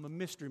 I'm a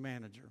mystery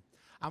manager.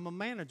 I'm a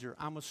manager.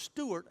 I'm a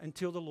steward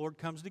until the Lord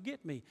comes to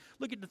get me.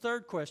 Look at the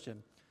third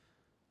question.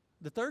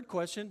 The third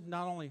question,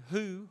 not only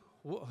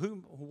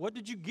what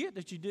did you get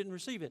that you didn't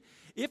receive it?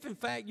 If, in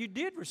fact, you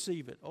did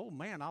receive it. Oh,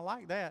 man, I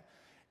like that.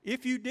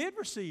 If you did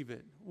receive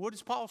it, what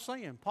is Paul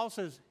saying? Paul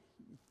says,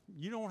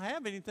 you don't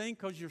have anything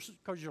because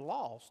you're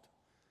lost.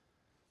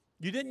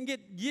 You didn't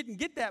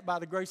get that by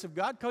the grace of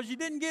God because you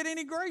didn't get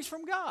any grace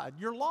from God.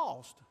 You're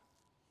lost.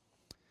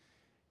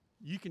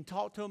 You can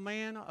talk to a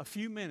man a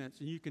few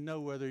minutes and you can know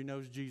whether he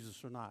knows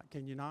Jesus or not.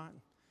 Can you not?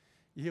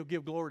 He'll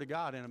give glory to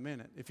God in a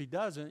minute. If he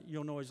doesn't,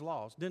 you'll know he's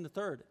lost. Then the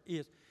third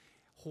is,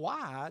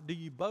 why do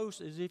you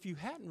boast as if you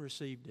hadn't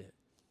received it?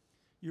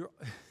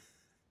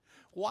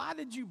 Why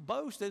did you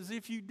boast as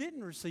if you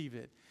didn't receive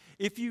it?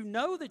 If you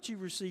know that you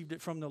received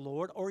it from the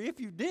Lord, or if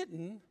you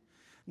didn't,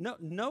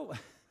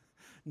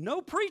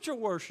 no preacher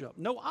worship,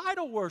 no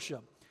idol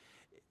worship.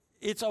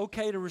 It's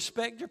okay to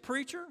respect your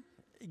preacher,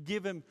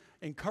 give him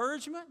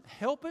encouragement,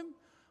 help him,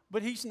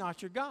 but he's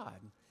not your God.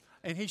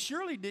 And he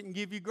surely didn't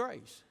give you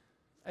grace.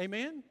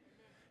 Amen?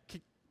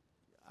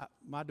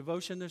 My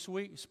devotion this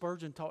week,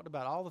 Spurgeon talked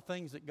about all the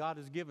things that God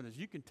has given us.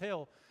 You can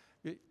tell.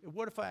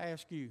 What if I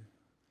ask you,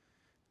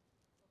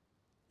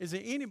 is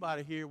there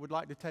anybody here would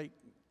like to take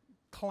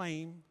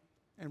claim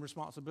and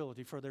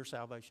responsibility for their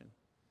salvation?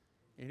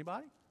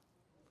 Anybody?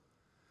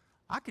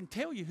 I can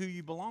tell you who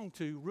you belong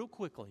to real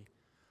quickly.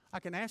 I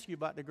can ask you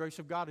about the grace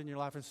of God in your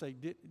life and say,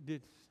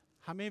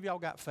 how many of y'all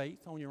got faith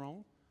on your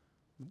own?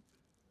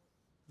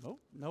 No,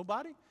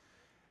 nobody?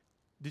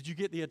 Did you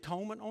get the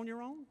atonement on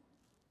your own?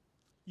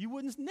 You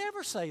wouldn't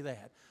never say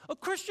that. A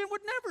Christian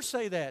would never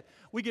say that.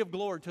 We give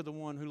glory to the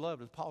one who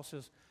loved us. Paul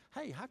says,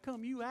 hey, how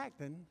come you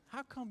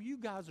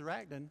guys are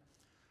acting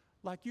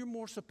like you're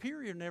more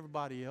superior than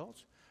everybody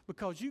else?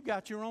 Because you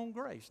got your own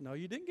grace. No,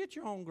 you didn't get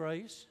your own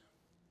grace.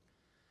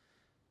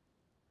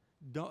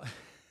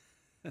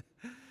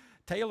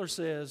 Taylor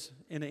says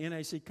in the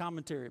NAC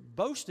commentary,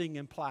 boasting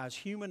implies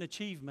human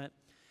achievement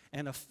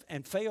and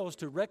fails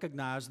to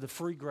recognize the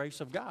free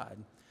grace of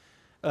God.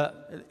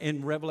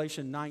 In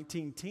Revelation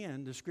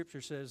 19:10, the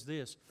scripture says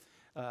this,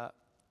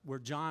 where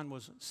John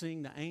was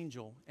seeing the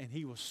angel, and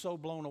he was so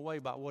blown away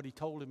by what he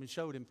told him and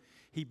showed him,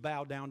 he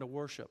bowed down to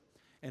worship.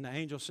 And the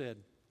angel said,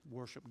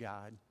 worship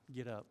God,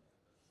 get up.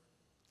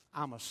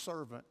 I'm a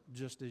servant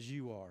just as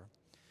you are.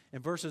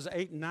 In verses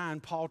 8 and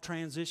 9, Paul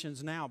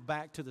transitions now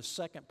back to the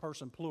second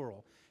person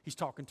plural. He's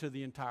talking to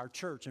the entire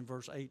church in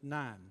verse 8 and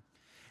 9.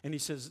 And he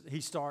says,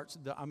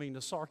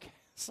 the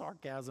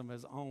sarcasm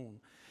is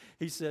on.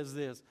 he says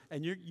this,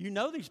 and you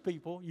know these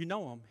people, you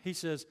know them. He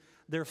says,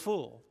 they're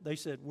full. They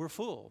said, we're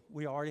full.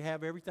 We already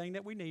have everything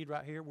that we need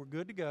right here. We're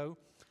good to go.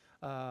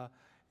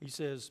 He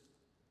says,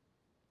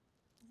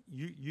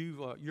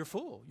 you're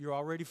full. You're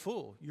already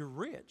full. You're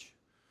rich.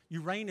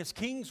 You reign as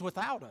kings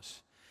without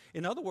us.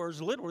 In other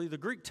words, literally, the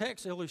Greek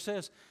text literally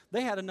says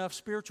they had enough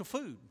spiritual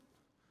food.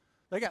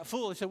 They got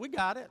full. They said, we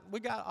got it.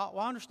 I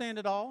understand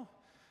it all.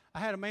 I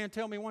had a man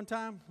tell me one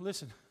time,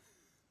 listen,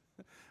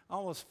 I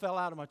almost fell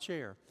out of my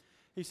chair.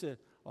 He said,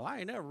 well, I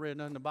ain't never read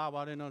nothing in the Bible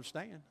I didn't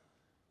understand.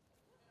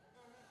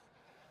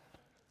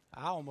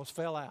 I almost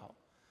fell out.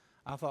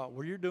 I thought,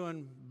 well, you're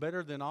doing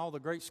better than all the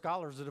great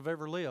scholars that have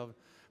ever lived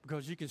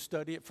because you can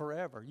study it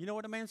forever. You know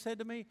what a man said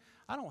to me?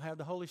 I don't have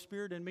the Holy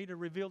Spirit in me to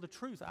reveal the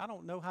truth. I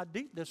don't know how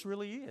deep this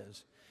really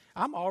is.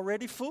 I'm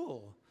already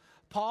full.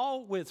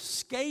 Paul, with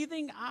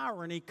scathing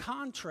irony,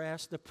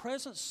 contrasts the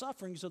present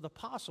sufferings of the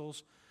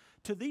apostles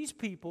to these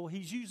people.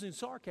 He's using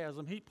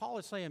sarcasm. Paul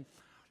is saying,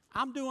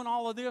 I'm doing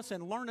all of this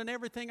and learning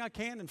everything I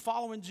can and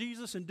following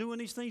Jesus and doing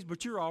these things,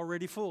 but you're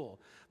already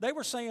full. They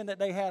were saying that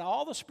they had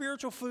all the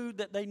spiritual food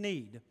that they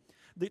need.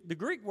 The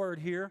Greek word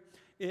here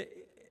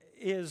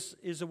is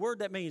a word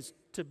that means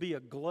to be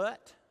a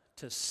glut,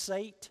 to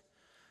sate,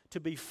 to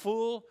be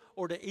full,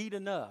 or to eat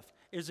enough.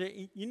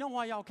 You know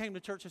why y'all came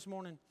to church this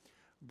morning?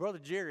 Brother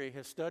Jerry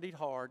has studied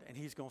hard, and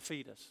he's going to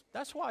feed us.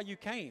 That's why you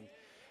came.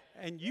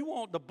 And you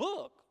want the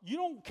book. You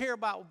don't care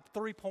about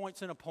 3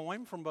 points in a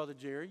poem from Brother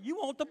Jerry. You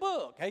want the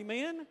book.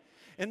 Amen?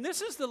 And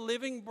this is the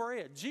living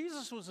bread.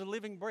 Jesus was the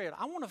living bread.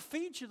 I want to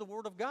feed you the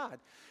Word of God.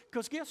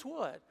 Because guess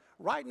what?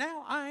 Right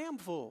now, I am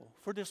full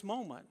for this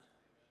moment.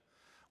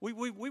 We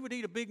would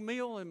eat a big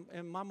meal,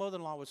 and my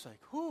mother-in-law would say,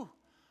 whew,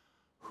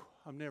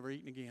 I'm never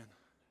eating again.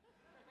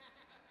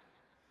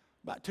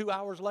 About 2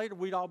 hours later,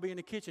 we'd all be in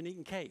the kitchen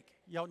eating cake.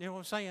 Y'all know what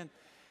I'm saying?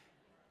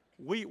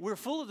 We're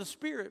full of the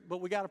Spirit,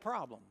 but we got a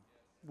problem.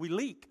 We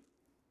leak.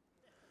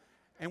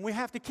 And we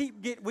have to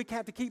keep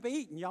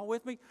eating. Y'all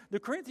with me? The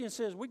Corinthians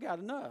says we got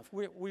enough.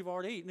 We've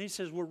already eaten. He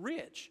says we're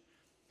rich.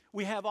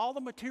 We have all the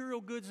material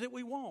goods that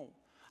we want.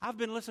 I've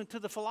been listening to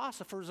the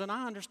philosophers and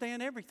I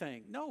understand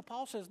everything. No,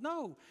 Paul says,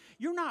 no,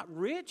 you're not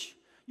rich.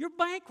 You're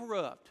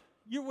bankrupt.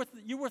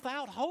 You're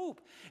without hope.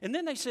 And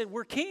then they said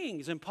we're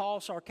kings. And Paul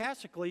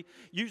sarcastically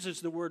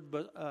uses the word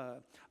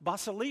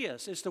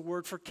basileus. It's the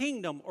word for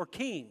kingdom or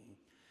king.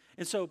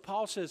 And so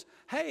Paul says,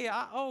 hey,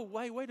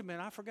 wait a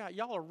minute, I forgot.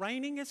 Y'all are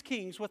reigning as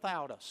kings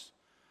without us.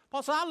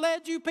 Paul says, I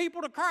led you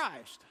people to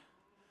Christ.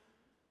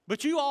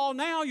 But you all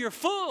now, you're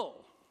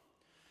full.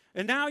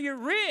 And now you're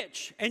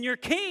rich and you're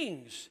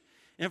kings.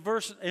 In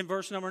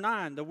verse number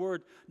 9, the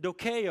word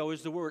dokeo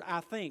is the word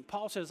I think.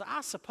 Paul says,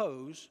 I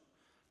suppose.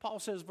 Paul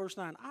says, verse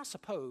 9, I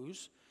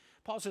suppose.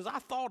 Paul says, I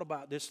thought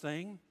about this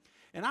thing.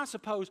 And I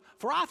suppose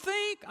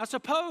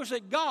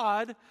that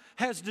God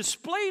has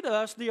displayed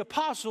us, the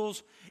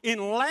apostles,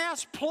 in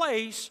last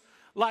place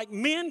like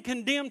men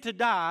condemned to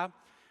die.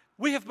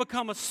 We have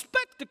become a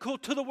spectacle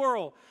to the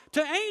world,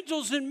 to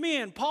angels and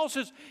men. Paul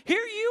says, here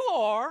you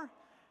are.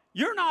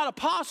 You're not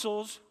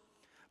apostles,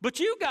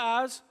 but you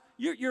guys,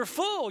 you're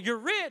full, you're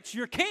rich,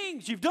 you're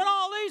kings. You've done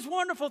all these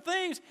wonderful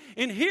things.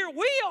 And here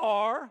we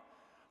are.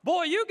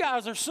 Boy, you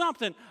guys are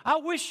something. I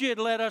wish you'd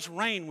let us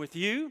reign with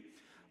you.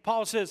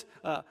 Paul says,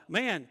 Paul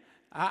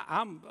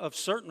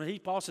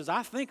says,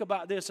 I think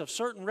about this of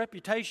certain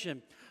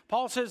reputation.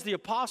 Paul says the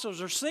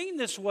apostles are seen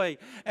this way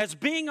as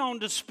being on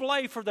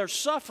display for their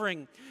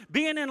suffering,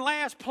 being in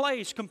last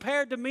place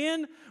compared to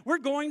men. We're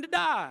going to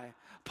die.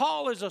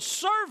 Paul is a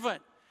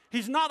servant.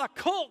 He's not a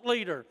cult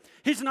leader.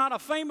 He's not a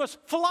famous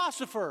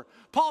philosopher.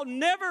 Paul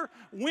never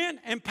went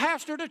and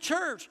pastored a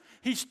church.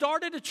 He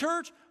started a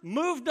church,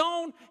 moved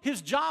on.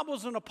 His job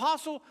was an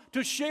apostle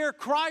to share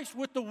Christ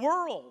with the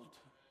world.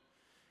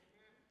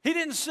 He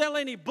didn't sell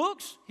any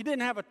books. He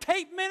didn't have a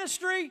tape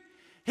ministry.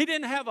 He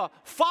didn't have a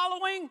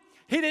following.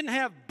 He didn't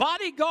have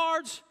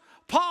bodyguards.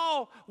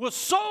 Paul was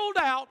sold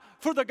out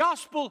for the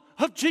gospel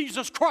of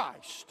Jesus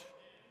Christ.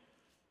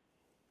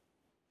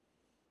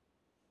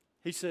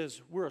 He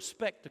says, we're a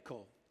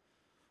spectacle.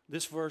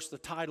 This verse, the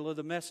title of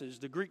the message,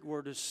 the Greek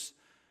word is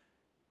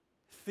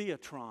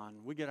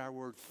theatron. We get our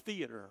word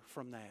theater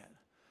from that.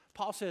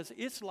 Paul says,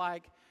 it's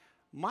like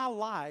my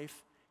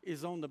life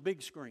is on the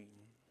big screen.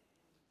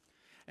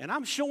 And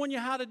I'm showing you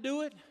how to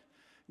do it.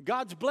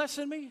 God's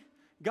blessing me.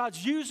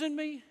 God's using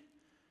me.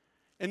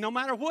 And no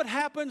matter what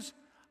happens,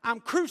 I'm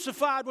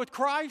crucified with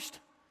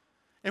Christ.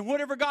 And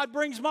whatever God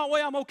brings my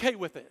way, I'm okay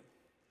with it.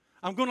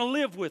 I'm going to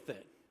live with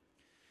it.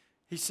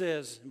 He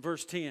says in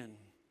verse 10,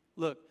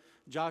 look,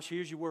 Josh,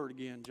 here's your word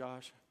again,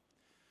 Josh.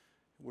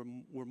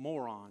 We're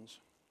morons.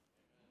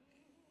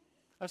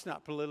 That's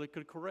not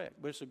politically correct,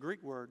 but it's a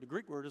Greek word. The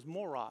Greek word is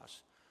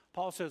moros.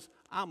 Paul says,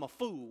 I'm a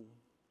fool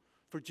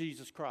for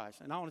Jesus Christ.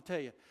 And I want to tell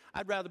you,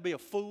 I'd rather be a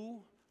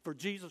fool for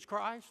Jesus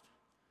Christ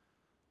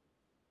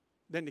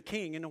than the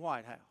king in the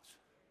White House.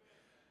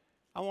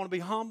 I want to be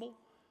humble.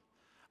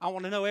 I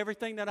want to know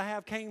everything that I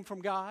have came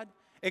from God,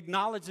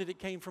 acknowledge that it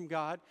came from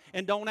God,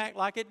 and don't act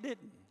like it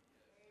didn't.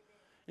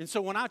 And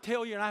so when I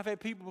tell you, and I've had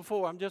people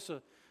before, I'm just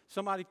a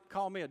Somebody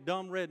called me a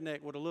dumb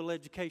redneck with a little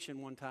education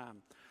one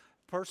time.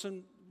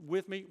 Person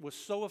with me was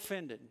so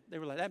offended. They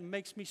were like, that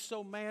makes me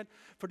so mad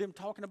for them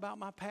talking about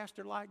my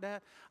pastor like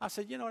that. I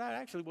said, you know, that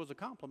actually was a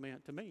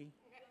compliment to me.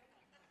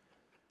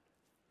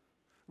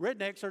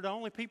 Rednecks are the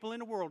only people in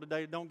the world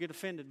today that don't get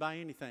offended by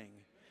anything.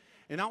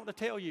 And I want to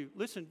tell you,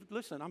 listen,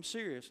 I'm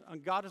serious.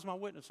 God is my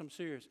witness, I'm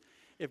serious.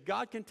 If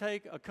God can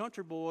take a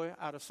country boy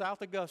out of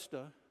South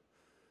Augusta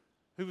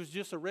who was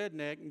just a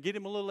redneck and get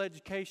him a little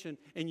education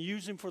and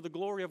use him for the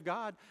glory of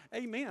God,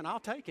 amen, I'll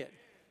take it.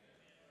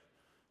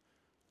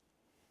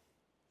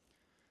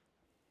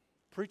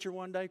 Preacher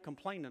one day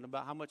complaining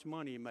about how much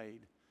money he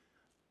made.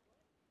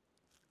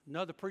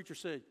 Another preacher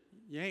said,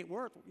 you ain't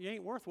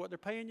worth what they're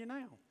paying you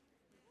now.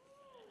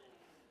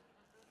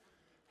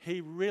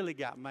 He really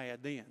got mad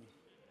then.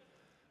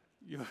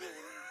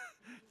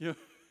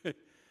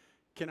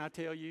 Can I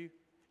tell you?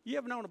 You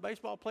ever known a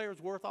baseball player is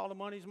worth all the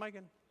money he's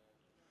making?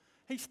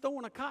 He's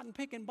throwing a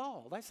cotton-picking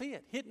ball. That's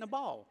it, hitting the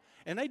ball.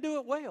 And they do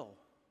it well.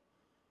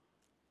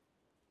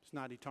 It's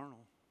not eternal.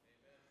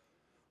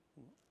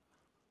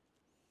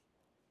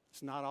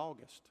 It's not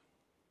August.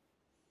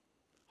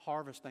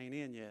 Harvest ain't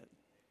in yet.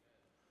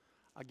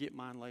 I get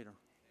mine later.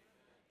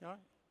 You all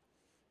right?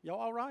 Y'all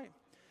all right?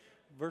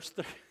 Verse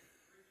 3.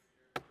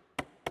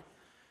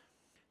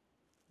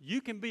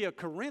 You can be a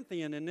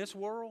Corinthian in this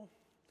world,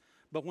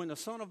 but when the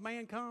Son of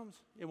Man comes,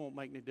 it won't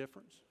make any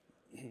difference.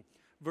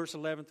 Verse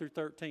 11 through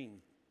 13.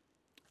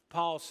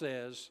 Paul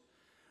says,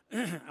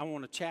 I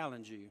want to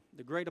challenge you.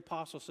 The great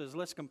apostle says,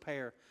 let's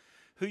compare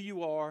who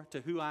you are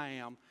to who I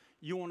am.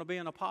 You want to be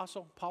an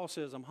apostle? Paul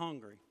says, I'm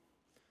hungry.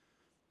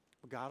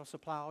 Well, God will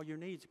supply all your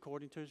needs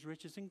according to his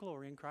riches and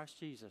glory in Christ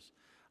Jesus.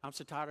 I'm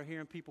so tired of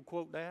hearing people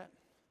quote that.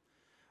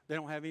 They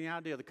don't have any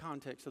idea of the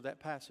context of that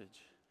passage.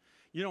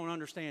 You don't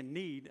understand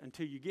need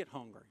until you get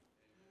hungry.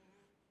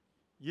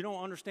 You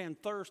don't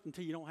understand thirst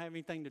until you don't have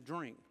anything to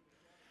drink.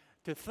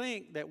 To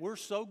think that we're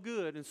so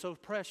good and so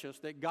precious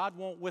that God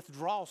won't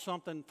withdraw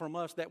something from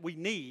us that we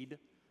need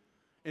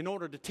in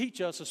order to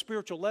teach us a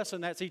spiritual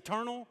lesson that's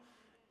eternal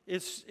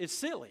is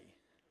silly.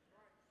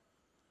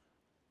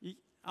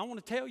 I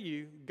want to tell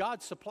you,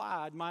 God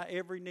supplied my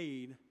every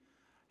need.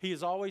 He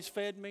has always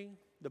fed me.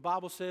 The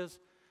Bible says,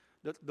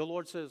 the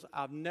Lord says,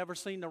 I've never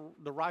seen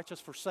the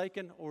righteous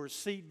forsaken or his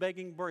seed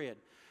begging bread.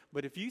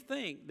 But if you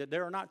think that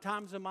there are not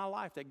times in my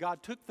life that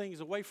God took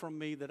things away from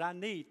me that I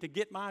need to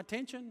get my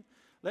attention,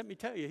 let me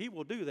tell you, he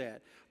will do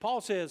that. Paul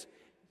says,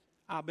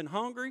 I've been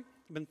hungry,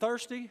 I've been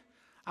thirsty,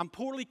 I'm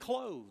poorly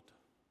clothed.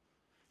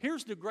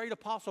 Here's the great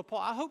apostle Paul.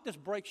 I hope this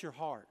breaks your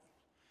heart.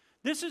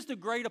 This is the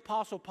great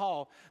apostle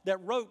Paul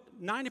that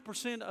wrote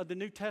 90% of the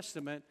New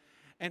Testament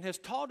and has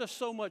taught us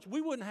so much.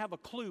 We wouldn't have a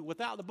clue.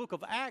 Without the book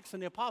of Acts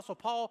and the apostle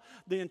Paul,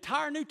 the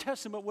entire New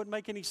Testament wouldn't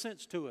make any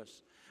sense to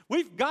us.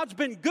 God's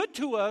been good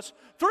to us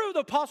through the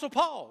apostle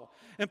Paul.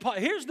 And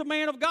here's the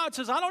man of God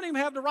says, I don't even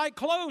have the right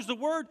clothes.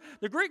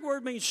 The Greek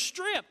word means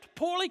stripped,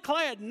 poorly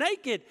clad,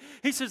 naked.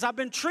 He says, I've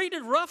been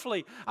treated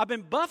roughly. I've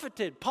been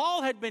buffeted.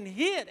 Paul had been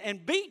hit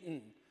and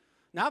beaten.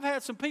 Now, I've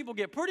had some people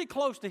get pretty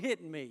close to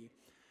hitting me.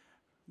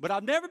 But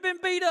I've never been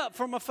beat up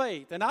for my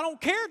faith. And I don't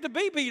care to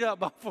be beat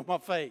up for my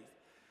faith.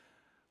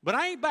 But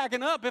I ain't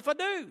backing up if I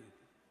do.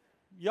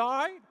 You all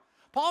right?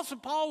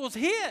 Paul was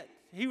hit.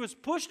 He was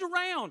pushed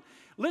around.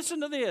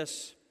 Listen to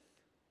this.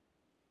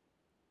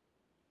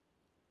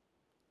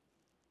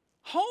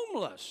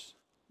 Homeless.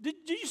 Did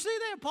you see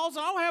that? Paul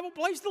said, I don't have a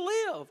place to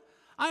live.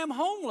 I am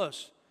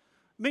homeless.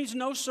 Means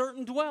no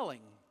certain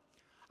dwelling.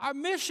 Our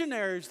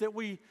missionaries that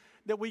we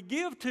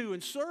give to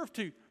and serve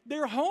to,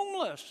 they're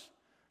homeless.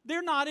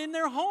 They're not in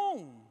their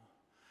home.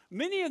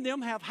 Many of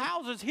them have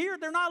houses here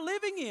they're not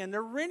living in.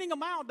 They're renting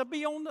them out to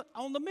be on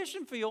the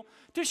mission field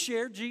to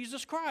share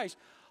Jesus Christ.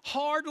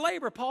 Hard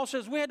labor. Paul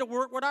says we had to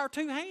work with our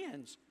two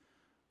hands.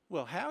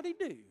 Well, how'd he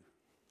do?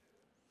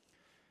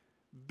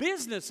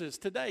 Businesses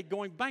today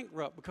going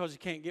bankrupt because you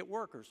can't get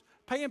workers.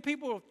 Paying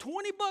people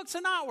 $20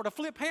 an hour to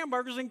flip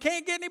hamburgers and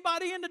can't get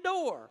anybody in the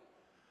door.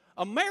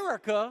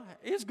 America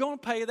is going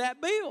to pay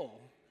that bill.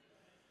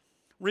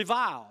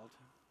 Reviled.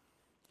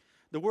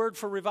 The word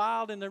for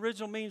reviled in the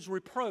original means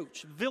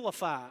reproach,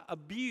 vilify,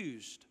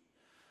 abused,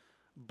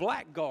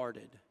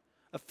 blackguarded.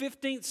 A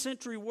 15th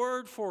century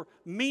word for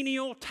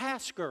menial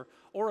tasker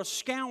or a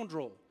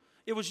scoundrel.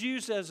 It was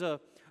used as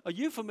a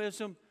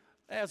euphemism,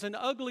 as an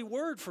ugly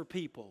word for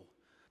people.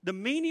 The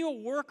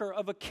menial worker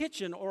of a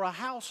kitchen or a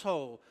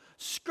household.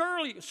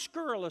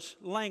 Scurrilous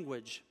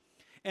language.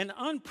 An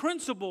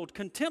unprincipled,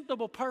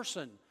 contemptible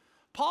person.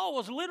 Paul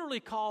was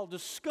literally called the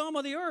scum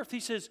of the earth. He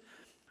says,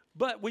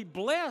 but we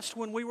blessed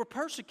when we were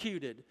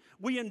persecuted.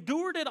 We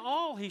endured it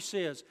all, he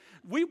says.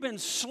 We've been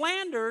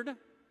slandered,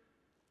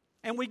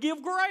 and we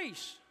give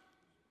grace.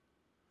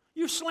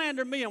 You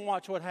slander me and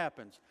watch what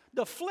happens.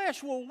 The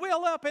flesh will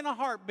well up in a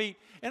heartbeat,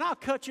 and I'll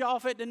cut you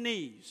off at the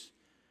knees.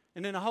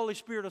 And then the Holy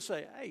Spirit will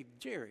say, hey,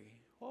 Jerry,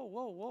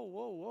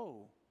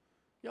 whoa.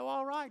 Yo,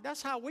 all right,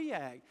 that's how we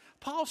act.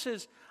 Paul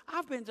says,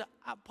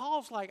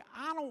 Paul's like,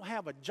 I don't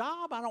have a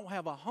job. I don't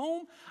have a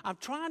home. I'm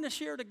trying to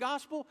share the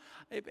gospel.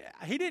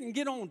 He didn't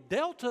get on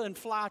Delta and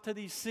fly to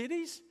these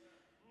cities.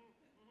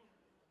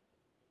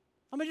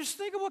 I mean, just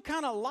think of what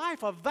kind of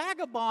life, a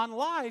vagabond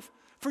life,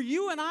 for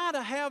you and I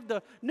to have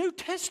the New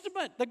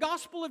Testament, the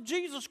gospel of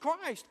Jesus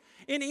Christ,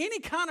 in any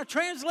kind of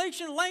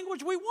translation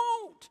language we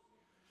want.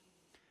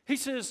 He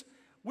says,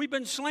 we've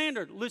been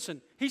slandered.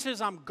 Listen, he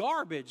says, I'm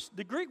garbage.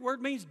 The Greek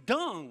word means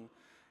dung.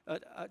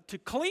 To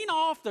clean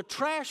off the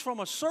trash from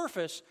a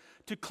surface,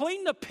 to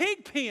clean the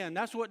pig pen,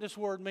 that's what this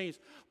word means.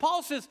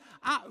 Paul says,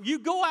 you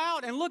go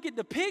out and look at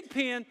the pig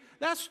pen,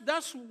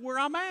 that's where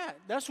I'm at.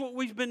 That's what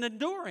we've been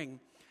enduring.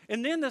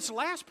 And then this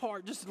last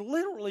part just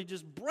literally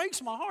just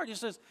breaks my heart. He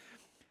says,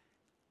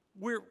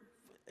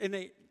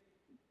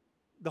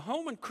 the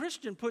Holman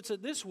Christian puts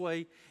it this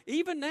way,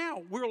 even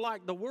now we're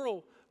like the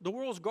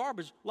world's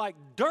garbage, like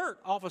dirt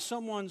off of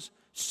someone's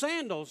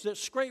sandals that's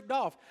scraped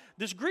off.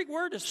 This Greek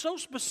word is so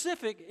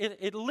specific,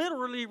 it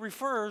literally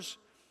refers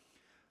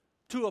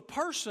to a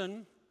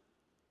person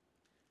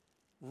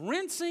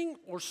rinsing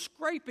or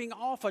scraping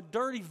off a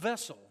dirty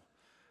vessel,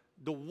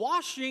 the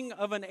washing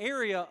of an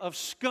area of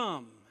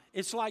scum.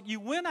 It's like you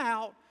went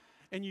out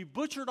and you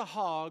butchered a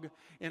hog,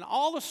 and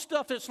all the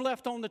stuff that's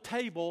left on the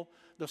table,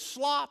 the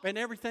slop and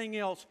everything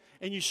else,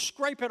 and you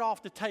scrape it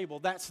off the table.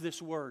 That's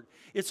this word.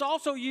 It's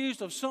also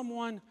used of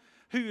someone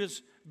who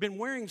has been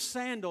wearing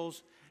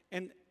sandals,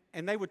 and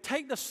they would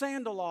take the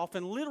sandal off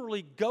and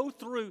literally go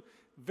through,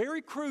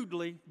 very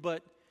crudely,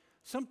 but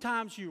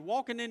sometimes you're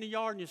walking in the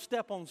yard and you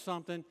step on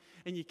something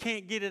and you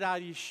can't get it out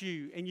of your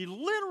shoe. And you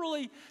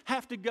literally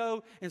have to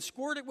go and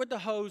squirt it with the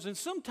hose, and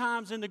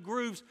sometimes in the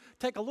grooves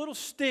take a little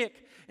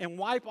stick and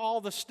wipe all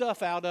the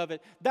stuff out of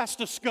it. That's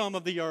the scum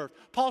of the earth.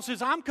 Paul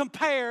says, I'm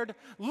compared,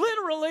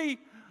 literally,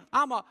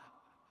 I'm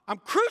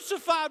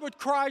crucified with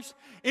Christ,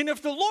 and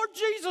if the Lord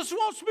Jesus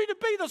wants me to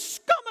be the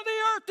scum of the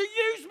earth to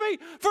use me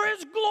for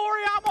His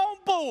glory, I'm on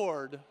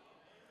board.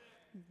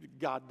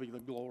 God be the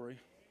glory.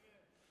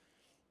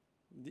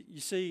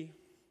 You see,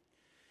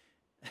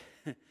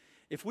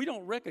 if we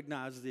don't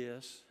recognize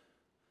this,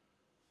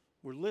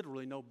 we're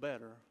literally no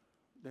better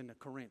than the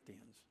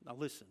Corinthians. Now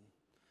listen,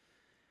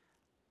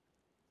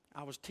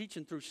 I was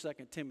teaching through 2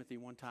 Timothy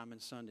one time in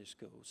Sunday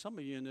school. Some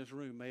of you in this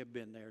room may have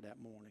been there that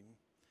morning.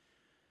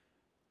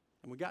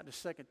 And we got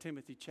to 2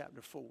 Timothy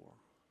chapter 4.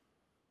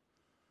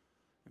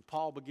 And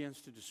Paul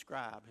begins to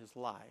describe his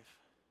life.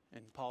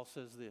 And Paul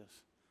says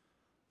this,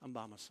 I'm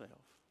by myself.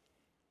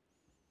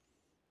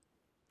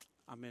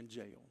 I'm in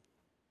jail.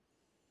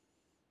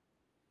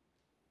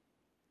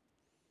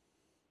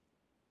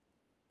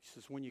 He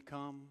says, when you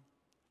come,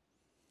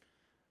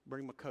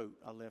 bring my coat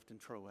I left in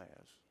Troas.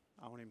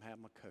 I don't even have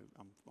my coat.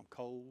 I'm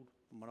cold.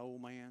 I'm an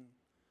old man.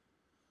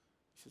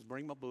 He says,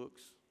 bring my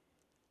books.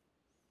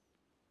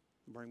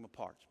 Bring my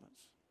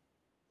parchments.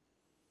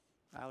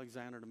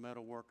 Alexander the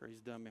metal worker,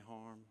 he's done me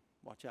harm.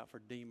 Watch out for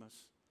Demas.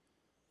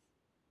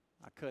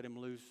 I cut him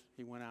loose.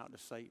 He went out to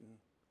Satan.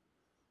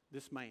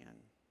 This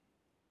man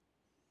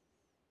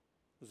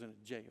was in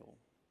a jail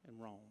in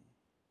Rome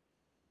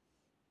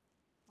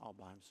all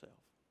by himself.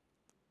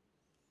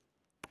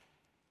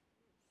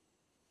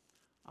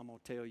 I'm going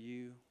to tell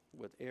you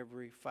with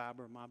every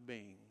fiber of my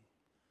being,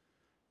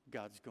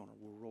 God's going to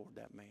reward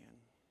that man.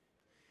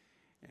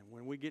 And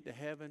when we get to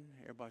heaven,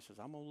 everybody says,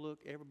 I'm going to look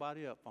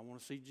everybody up. I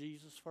want to see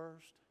Jesus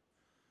first.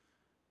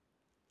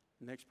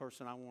 The next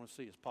person I want to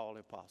see is Paul the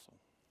Apostle.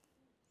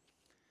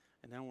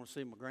 And then I want to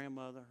see my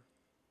grandmother.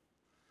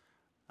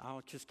 I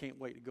just can't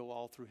wait to go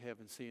all through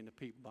heaven seeing the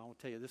people. But I want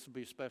to tell you, this will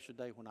be a special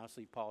day when I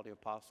see Paul the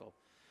Apostle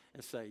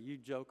and say, you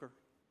joker,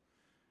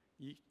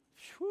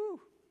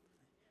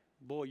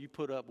 boy, you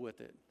put up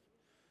with it.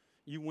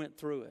 You went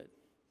through it.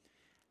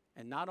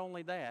 And not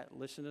only that,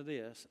 listen to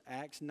this,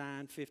 Acts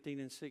 9,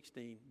 15 and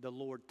 16, the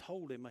Lord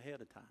told him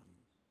ahead of time.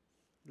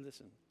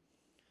 Listen.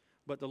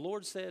 But the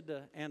Lord said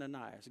to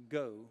Ananias,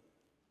 go.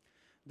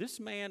 This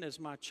man is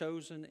my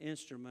chosen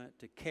instrument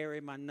to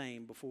carry my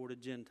name before the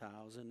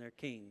Gentiles and their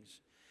kings,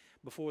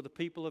 before the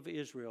people of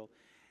Israel.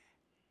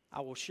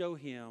 I will show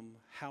him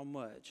how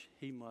much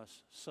he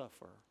must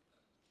suffer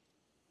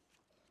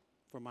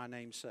for my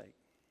name's sake.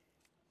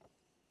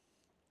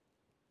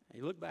 And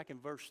you look back in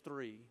verse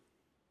 3,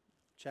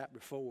 chapter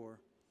 4.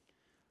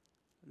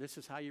 This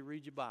is how you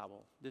read your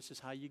Bible. This is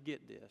how you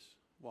get this.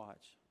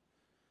 Watch.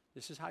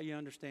 This is how you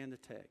understand the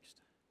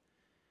text.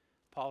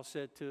 Paul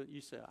said to, you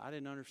said, I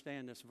didn't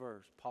understand this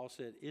verse. Paul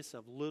said, it's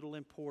of little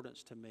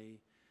importance to me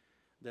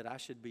that I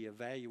should be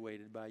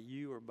evaluated by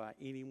you or by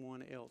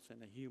anyone else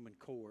in a human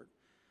court.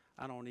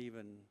 I don't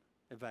even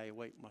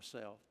evaluate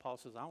myself. Paul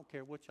says, I don't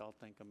care what y'all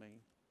think of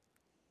me.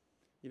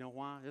 You know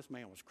why? This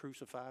man was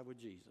crucified with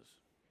Jesus.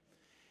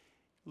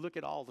 Look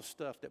at all the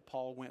stuff that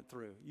Paul went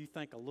through. You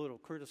think a little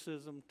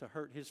criticism to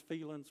hurt his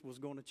feelings was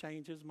going to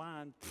change his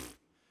mind? Pfft.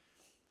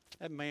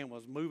 That man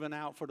was moving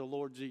out for the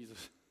Lord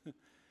Jesus.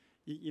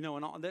 You know,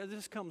 and all,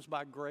 this comes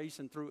by grace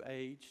and through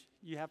age.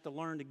 You have to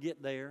learn to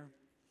get there,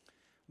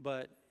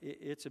 but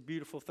it's a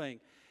beautiful thing.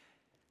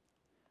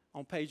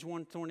 On page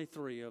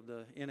 123 of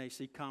the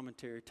NAC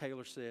commentary,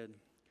 Taylor said,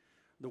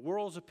 the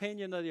world's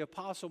opinion of the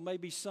apostle may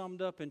be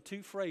summed up in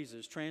two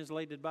phrases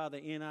translated by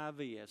the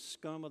NIV as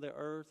scum of the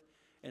earth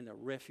and the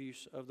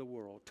refuse of the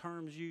world,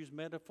 terms used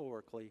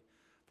metaphorically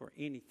for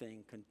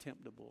anything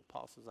contemptible.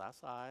 Paul says,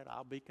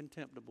 I'll be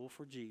contemptible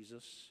for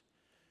Jesus.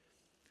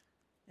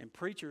 And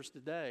preachers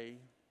today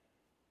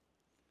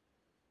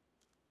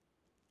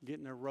get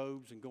in their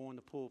robes and go in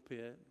the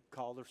pulpit,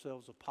 call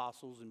themselves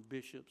apostles and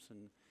bishops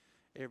and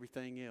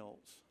everything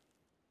else.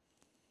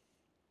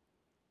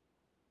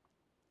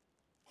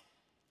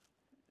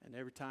 And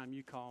every time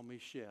you call me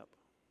Shep,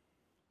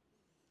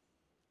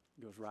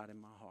 it goes right in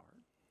my heart.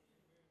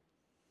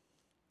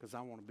 Because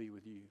I want to be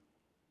with you.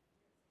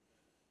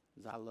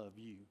 Because I love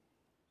you.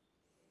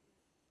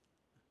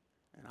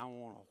 And I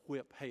want to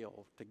whip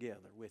hell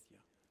together with you.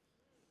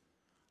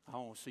 I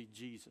want to see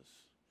Jesus.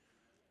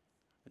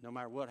 And no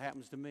matter what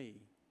happens to me,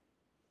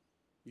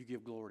 you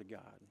give glory to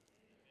God.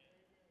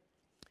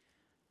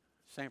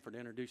 Sanford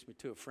introduced me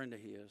to a friend of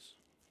his.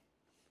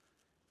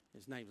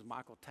 His name is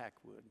Michael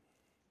Tackwood.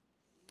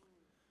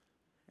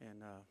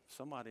 And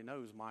somebody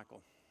knows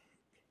Michael.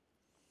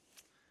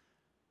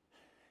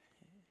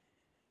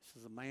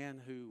 This is a man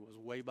who was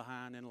way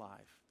behind in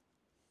life.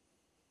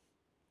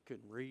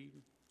 Couldn't read,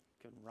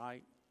 couldn't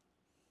write.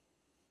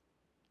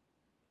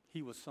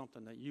 He was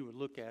something that you would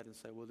look at and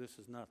say, well, this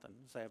is nothing.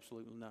 It's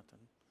absolutely nothing.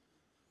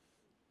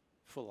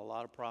 Full of a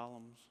lot of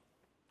problems.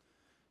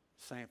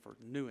 Sanford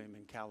knew him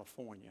in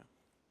California.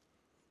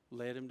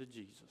 Led him to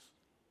Jesus.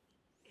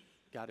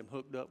 Got him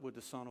hooked up with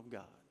the Son of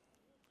God.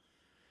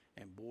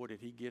 And boy, did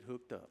he get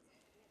hooked up.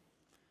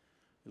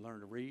 He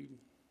learned to read,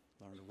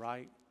 learned to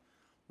write,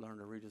 learned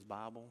to read his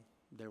Bible.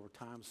 There were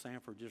times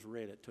Sanford just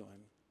read it to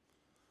him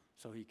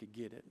so he could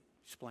get it,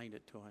 explained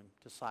it to him,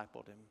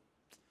 discipled him.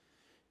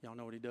 Y'all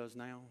know what he does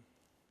now?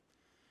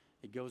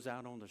 He goes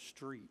out on the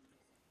street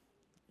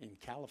in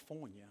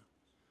California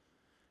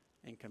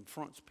and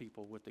confronts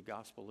people with the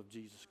gospel of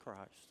Jesus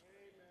Christ.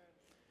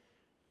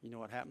 You know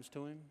what happens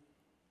to him?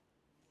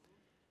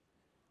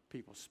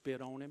 People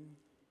spit on him.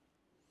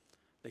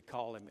 They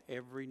call him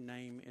every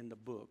name in the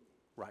book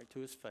right to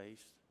his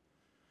face.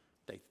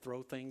 They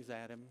throw things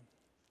at him.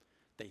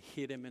 They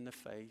hit him in the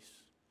face.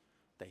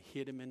 They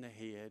hit him in the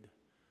head.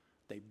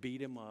 They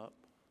beat him up.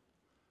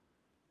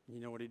 You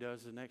know what he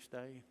does the next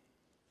day?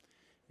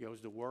 He goes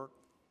to work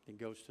and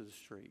goes to the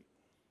street.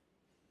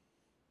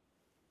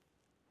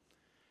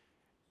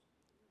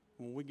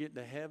 When we get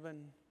to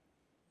heaven,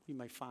 we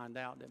may find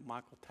out that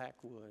Michael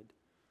Tackwood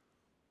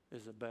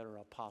is a better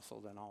apostle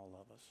than all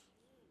of us.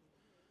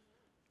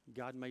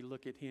 God may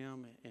look at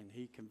him, and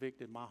he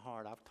convicted my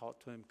heart. I've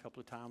talked to him a couple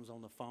of times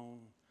on the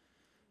phone.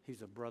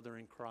 He's a brother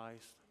in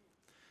Christ.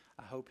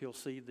 I hope he'll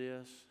see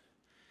this,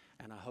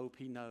 and I hope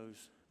he knows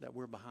that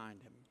we're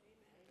behind him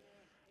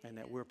and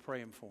that we're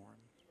praying for him.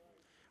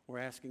 We're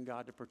asking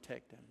God to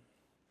protect him.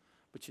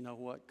 But you know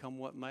what? Come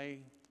what may,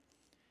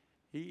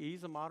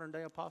 he's a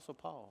modern-day Apostle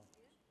Paul.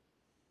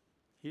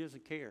 He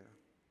doesn't care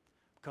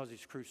because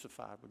he's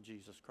crucified with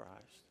Jesus Christ.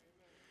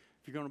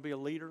 If you're going to be a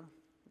leader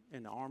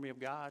in the army of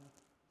God,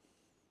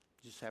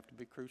 you just have to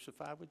be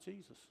crucified with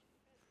Jesus.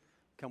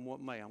 Come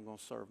what may, I'm going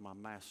to serve my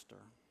master.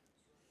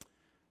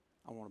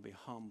 I want to be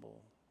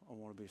humble. I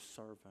want to be a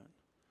servant.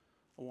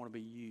 I want to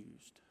be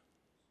used.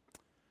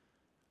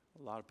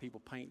 A lot of people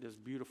paint this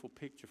beautiful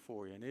picture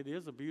for you, and it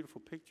is a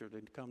beautiful picture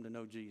to come to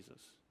know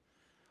Jesus.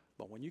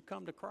 But when you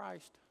come to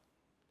Christ,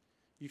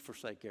 you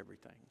forsake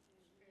everything,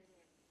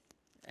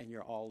 and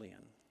you're all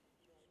in.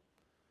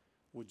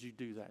 Would you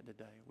do that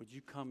today? Would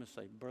you come and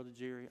say, Brother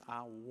Jerry,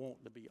 I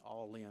want to be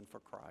all in for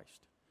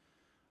Christ.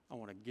 I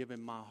want to give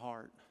him my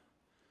heart,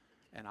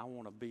 and I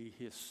want to be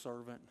his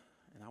servant,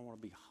 and I want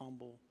to be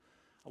humble.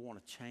 I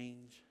want to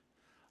change.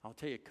 I'll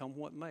tell you, come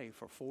what may,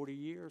 for 40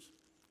 years,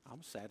 I'm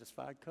a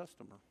satisfied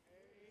customer.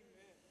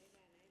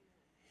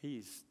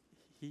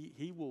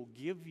 He will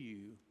give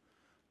you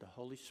the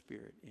Holy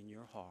Spirit in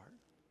your heart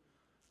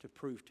to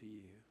prove to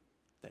you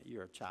that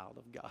you're a child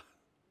of God.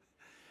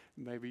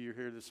 Maybe you're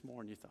here this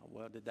morning, you thought,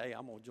 well, today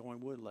I'm going to join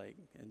Woodlake.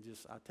 And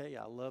I tell you,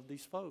 I love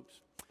these folks.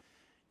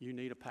 You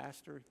need a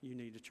pastor, you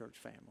need a church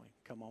family.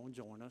 Come on,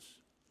 join us.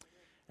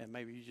 And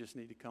maybe you just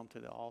need to come to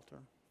the altar.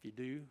 If you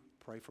do,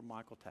 pray for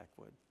Michael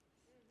Tackwood.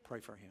 Pray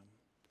for him.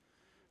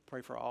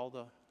 Pray for all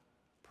the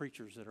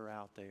preachers that are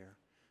out there.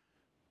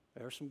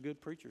 There are some good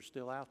preachers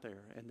still out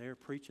there, and they're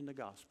preaching the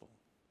gospel.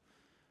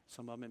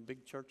 Some of them in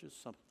big churches,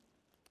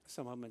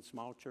 some of them in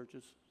small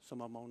churches,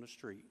 some of them on the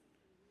street.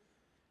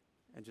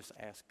 And just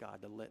ask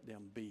God to let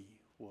them be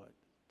what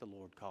the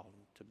Lord called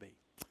them to be.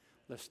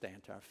 Let's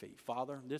stand to our feet. Father, this